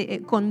 años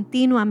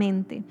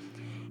continuamente.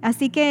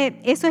 Así que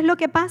eso es lo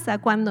que pasa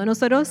cuando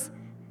nosotros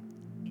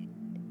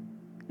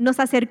nos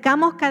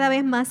acercamos cada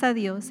vez más a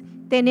Dios.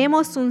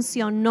 Tenemos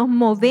unción, nos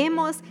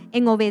movemos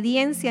en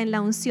obediencia en la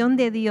unción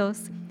de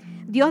Dios.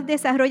 Dios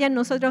desarrolla en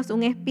nosotros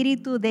un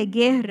espíritu de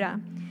guerra.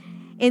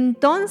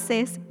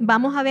 Entonces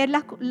vamos a ver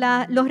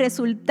los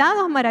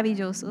resultados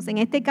maravillosos. En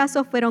este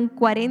caso fueron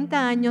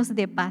 40 años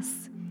de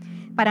paz.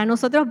 Para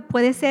nosotros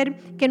puede ser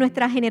que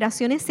nuestras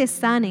generaciones se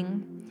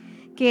sanen,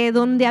 que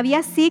donde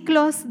había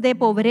ciclos de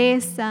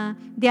pobreza,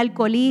 de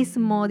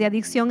alcoholismo, de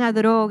adicción a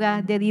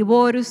drogas, de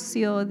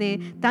divorcio,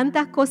 de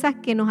tantas cosas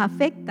que nos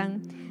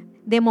afectan,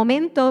 de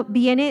momento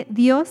viene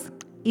Dios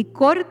y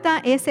corta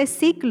ese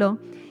ciclo.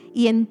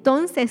 Y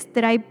entonces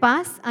trae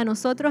paz a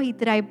nosotros y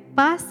trae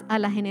paz a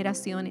las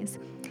generaciones.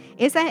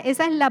 Esa es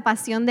la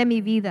pasión de mi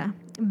vida,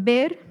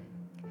 ver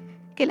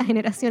que las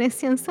generaciones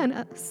sean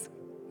sanadas.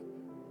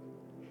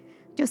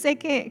 Yo sé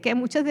que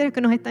muchos de los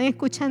que nos están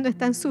escuchando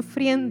están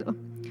sufriendo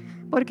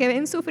porque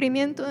ven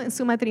sufrimiento en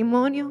su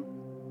matrimonio,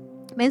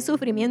 ven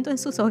sufrimiento en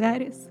sus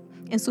hogares,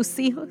 en sus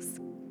hijos,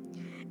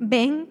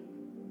 ven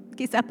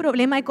quizás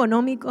problemas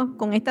económicos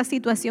con esta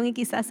situación y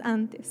quizás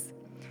antes.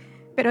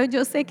 Pero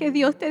yo sé que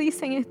Dios te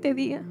dice en este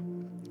día: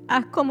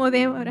 haz como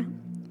Débora,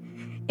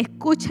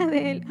 escucha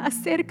de Él,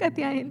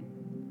 acércate a Él.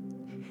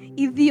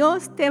 Y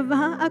Dios te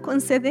va a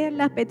conceder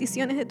las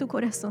peticiones de tu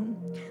corazón.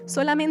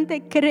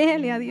 Solamente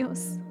créele a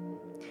Dios.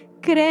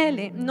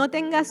 Créele, no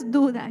tengas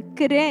duda.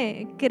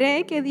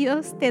 Cree que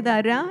Dios te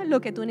dará lo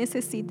que tú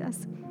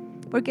necesitas.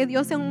 Porque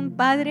Dios es un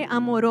Padre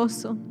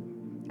amoroso.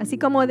 Así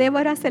como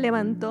Débora se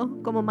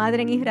levantó como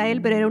madre en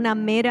Israel, pero era una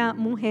mera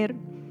mujer.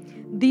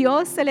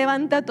 Dios se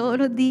levanta todos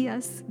los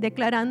días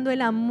declarando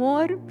el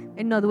amor.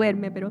 Él no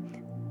duerme, pero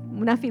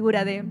una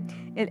figura de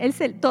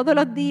él todos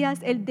los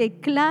días Él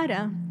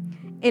declara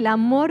el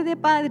amor de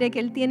Padre que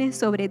Él tiene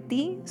sobre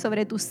ti,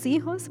 sobre tus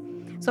hijos,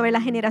 sobre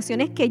las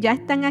generaciones que ya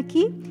están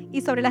aquí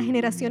y sobre las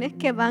generaciones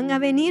que van a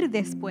venir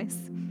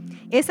después.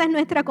 Esa es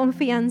nuestra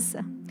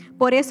confianza.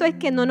 Por eso es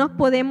que no nos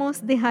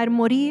podemos dejar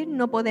morir,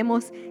 no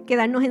podemos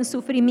quedarnos en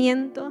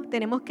sufrimiento.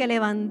 Tenemos que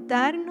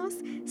levantarnos,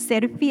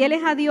 ser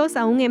fieles a Dios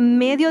aún en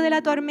medio de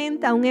la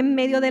tormenta, aún en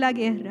medio de la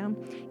guerra,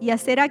 y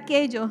hacer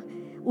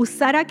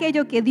usar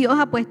aquello que Dios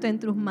ha puesto en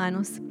tus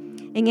manos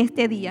en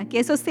este día. Que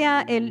eso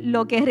sea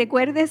lo que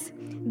recuerdes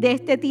de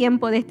este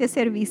tiempo, de este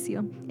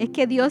servicio. Es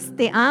que Dios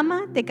te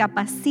ama, te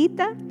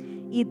capacita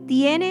y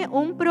tiene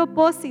un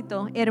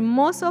propósito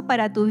hermoso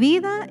para tu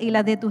vida y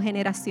la de tus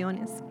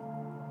generaciones.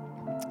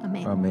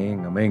 Amén.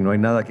 Amén, amén. No hay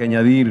nada que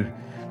añadir.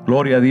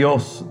 Gloria a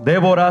Dios.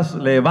 Déboras,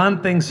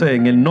 levántense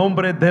en el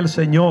nombre del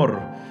Señor.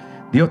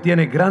 Dios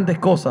tiene grandes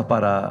cosas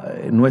para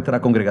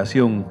nuestra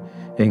congregación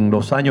en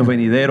los años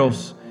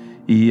venideros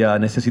y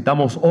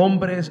necesitamos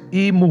hombres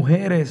y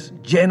mujeres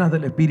llenas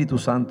del Espíritu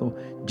Santo,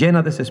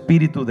 llenas de ese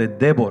espíritu de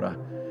Débora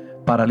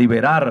para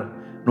liberar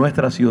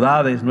nuestras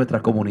ciudades,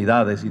 nuestras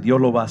comunidades, y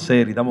Dios lo va a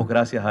hacer y damos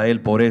gracias a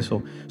Él por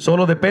eso.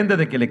 Solo depende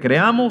de que le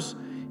creamos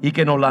y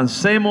que nos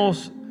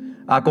lancemos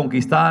a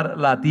conquistar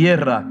la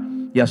tierra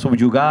y a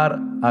subyugar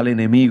al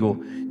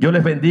enemigo. Yo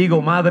les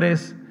bendigo,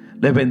 madres,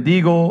 les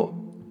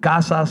bendigo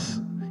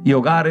casas y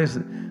hogares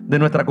de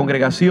nuestra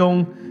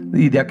congregación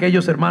y de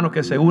aquellos hermanos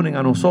que se unen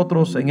a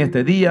nosotros en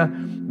este día.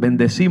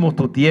 Bendecimos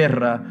tu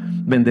tierra,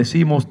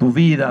 bendecimos tu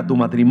vida, tu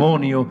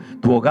matrimonio,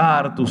 tu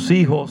hogar, tus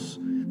hijos,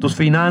 tus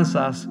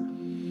finanzas,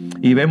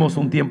 y vemos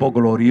un tiempo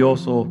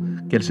glorioso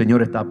que el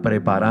Señor está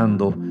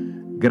preparando.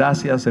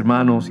 Gracias,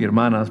 hermanos y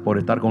hermanas, por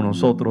estar con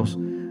nosotros.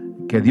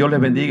 Que Dios les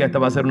bendiga. Esta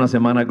va a ser una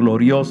semana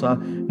gloriosa.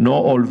 No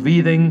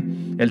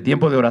olviden el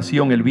tiempo de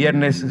oración el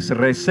viernes. Se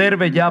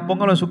reserve ya,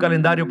 póngalo en su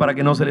calendario para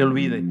que no se le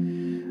olvide.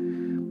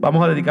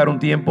 Vamos a dedicar un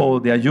tiempo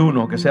de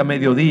ayuno, que sea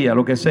mediodía,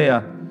 lo que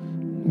sea,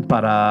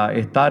 para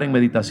estar en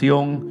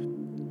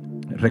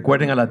meditación.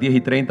 Recuerden, a las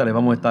 10:30 les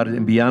vamos a estar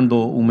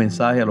enviando un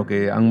mensaje a los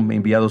que han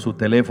enviado sus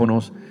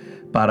teléfonos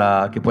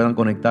para que puedan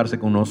conectarse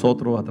con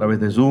nosotros a través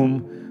de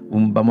Zoom.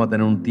 Vamos a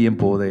tener un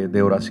tiempo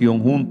de oración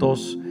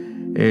juntos.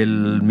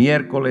 El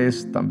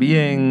miércoles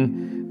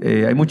también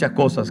hay muchas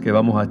cosas que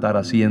vamos a estar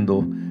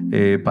haciendo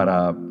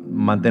para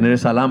mantener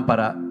esa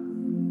lámpara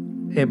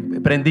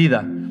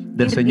prendida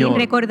del Señor. Y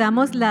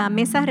recordamos la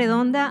mesa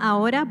redonda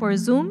ahora por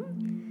Zoom.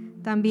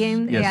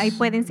 También ahí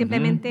pueden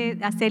simplemente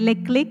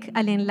hacerle clic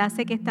al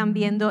enlace que están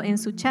viendo en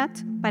su chat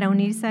para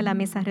unirse a la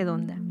mesa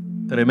redonda.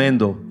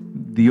 Tremendo.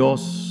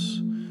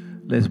 Dios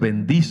les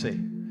bendice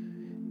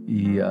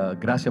y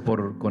gracias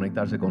por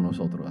conectarse con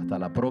nosotros. Hasta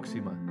la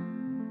próxima.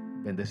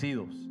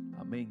 Bendecidos.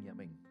 Amén y amén.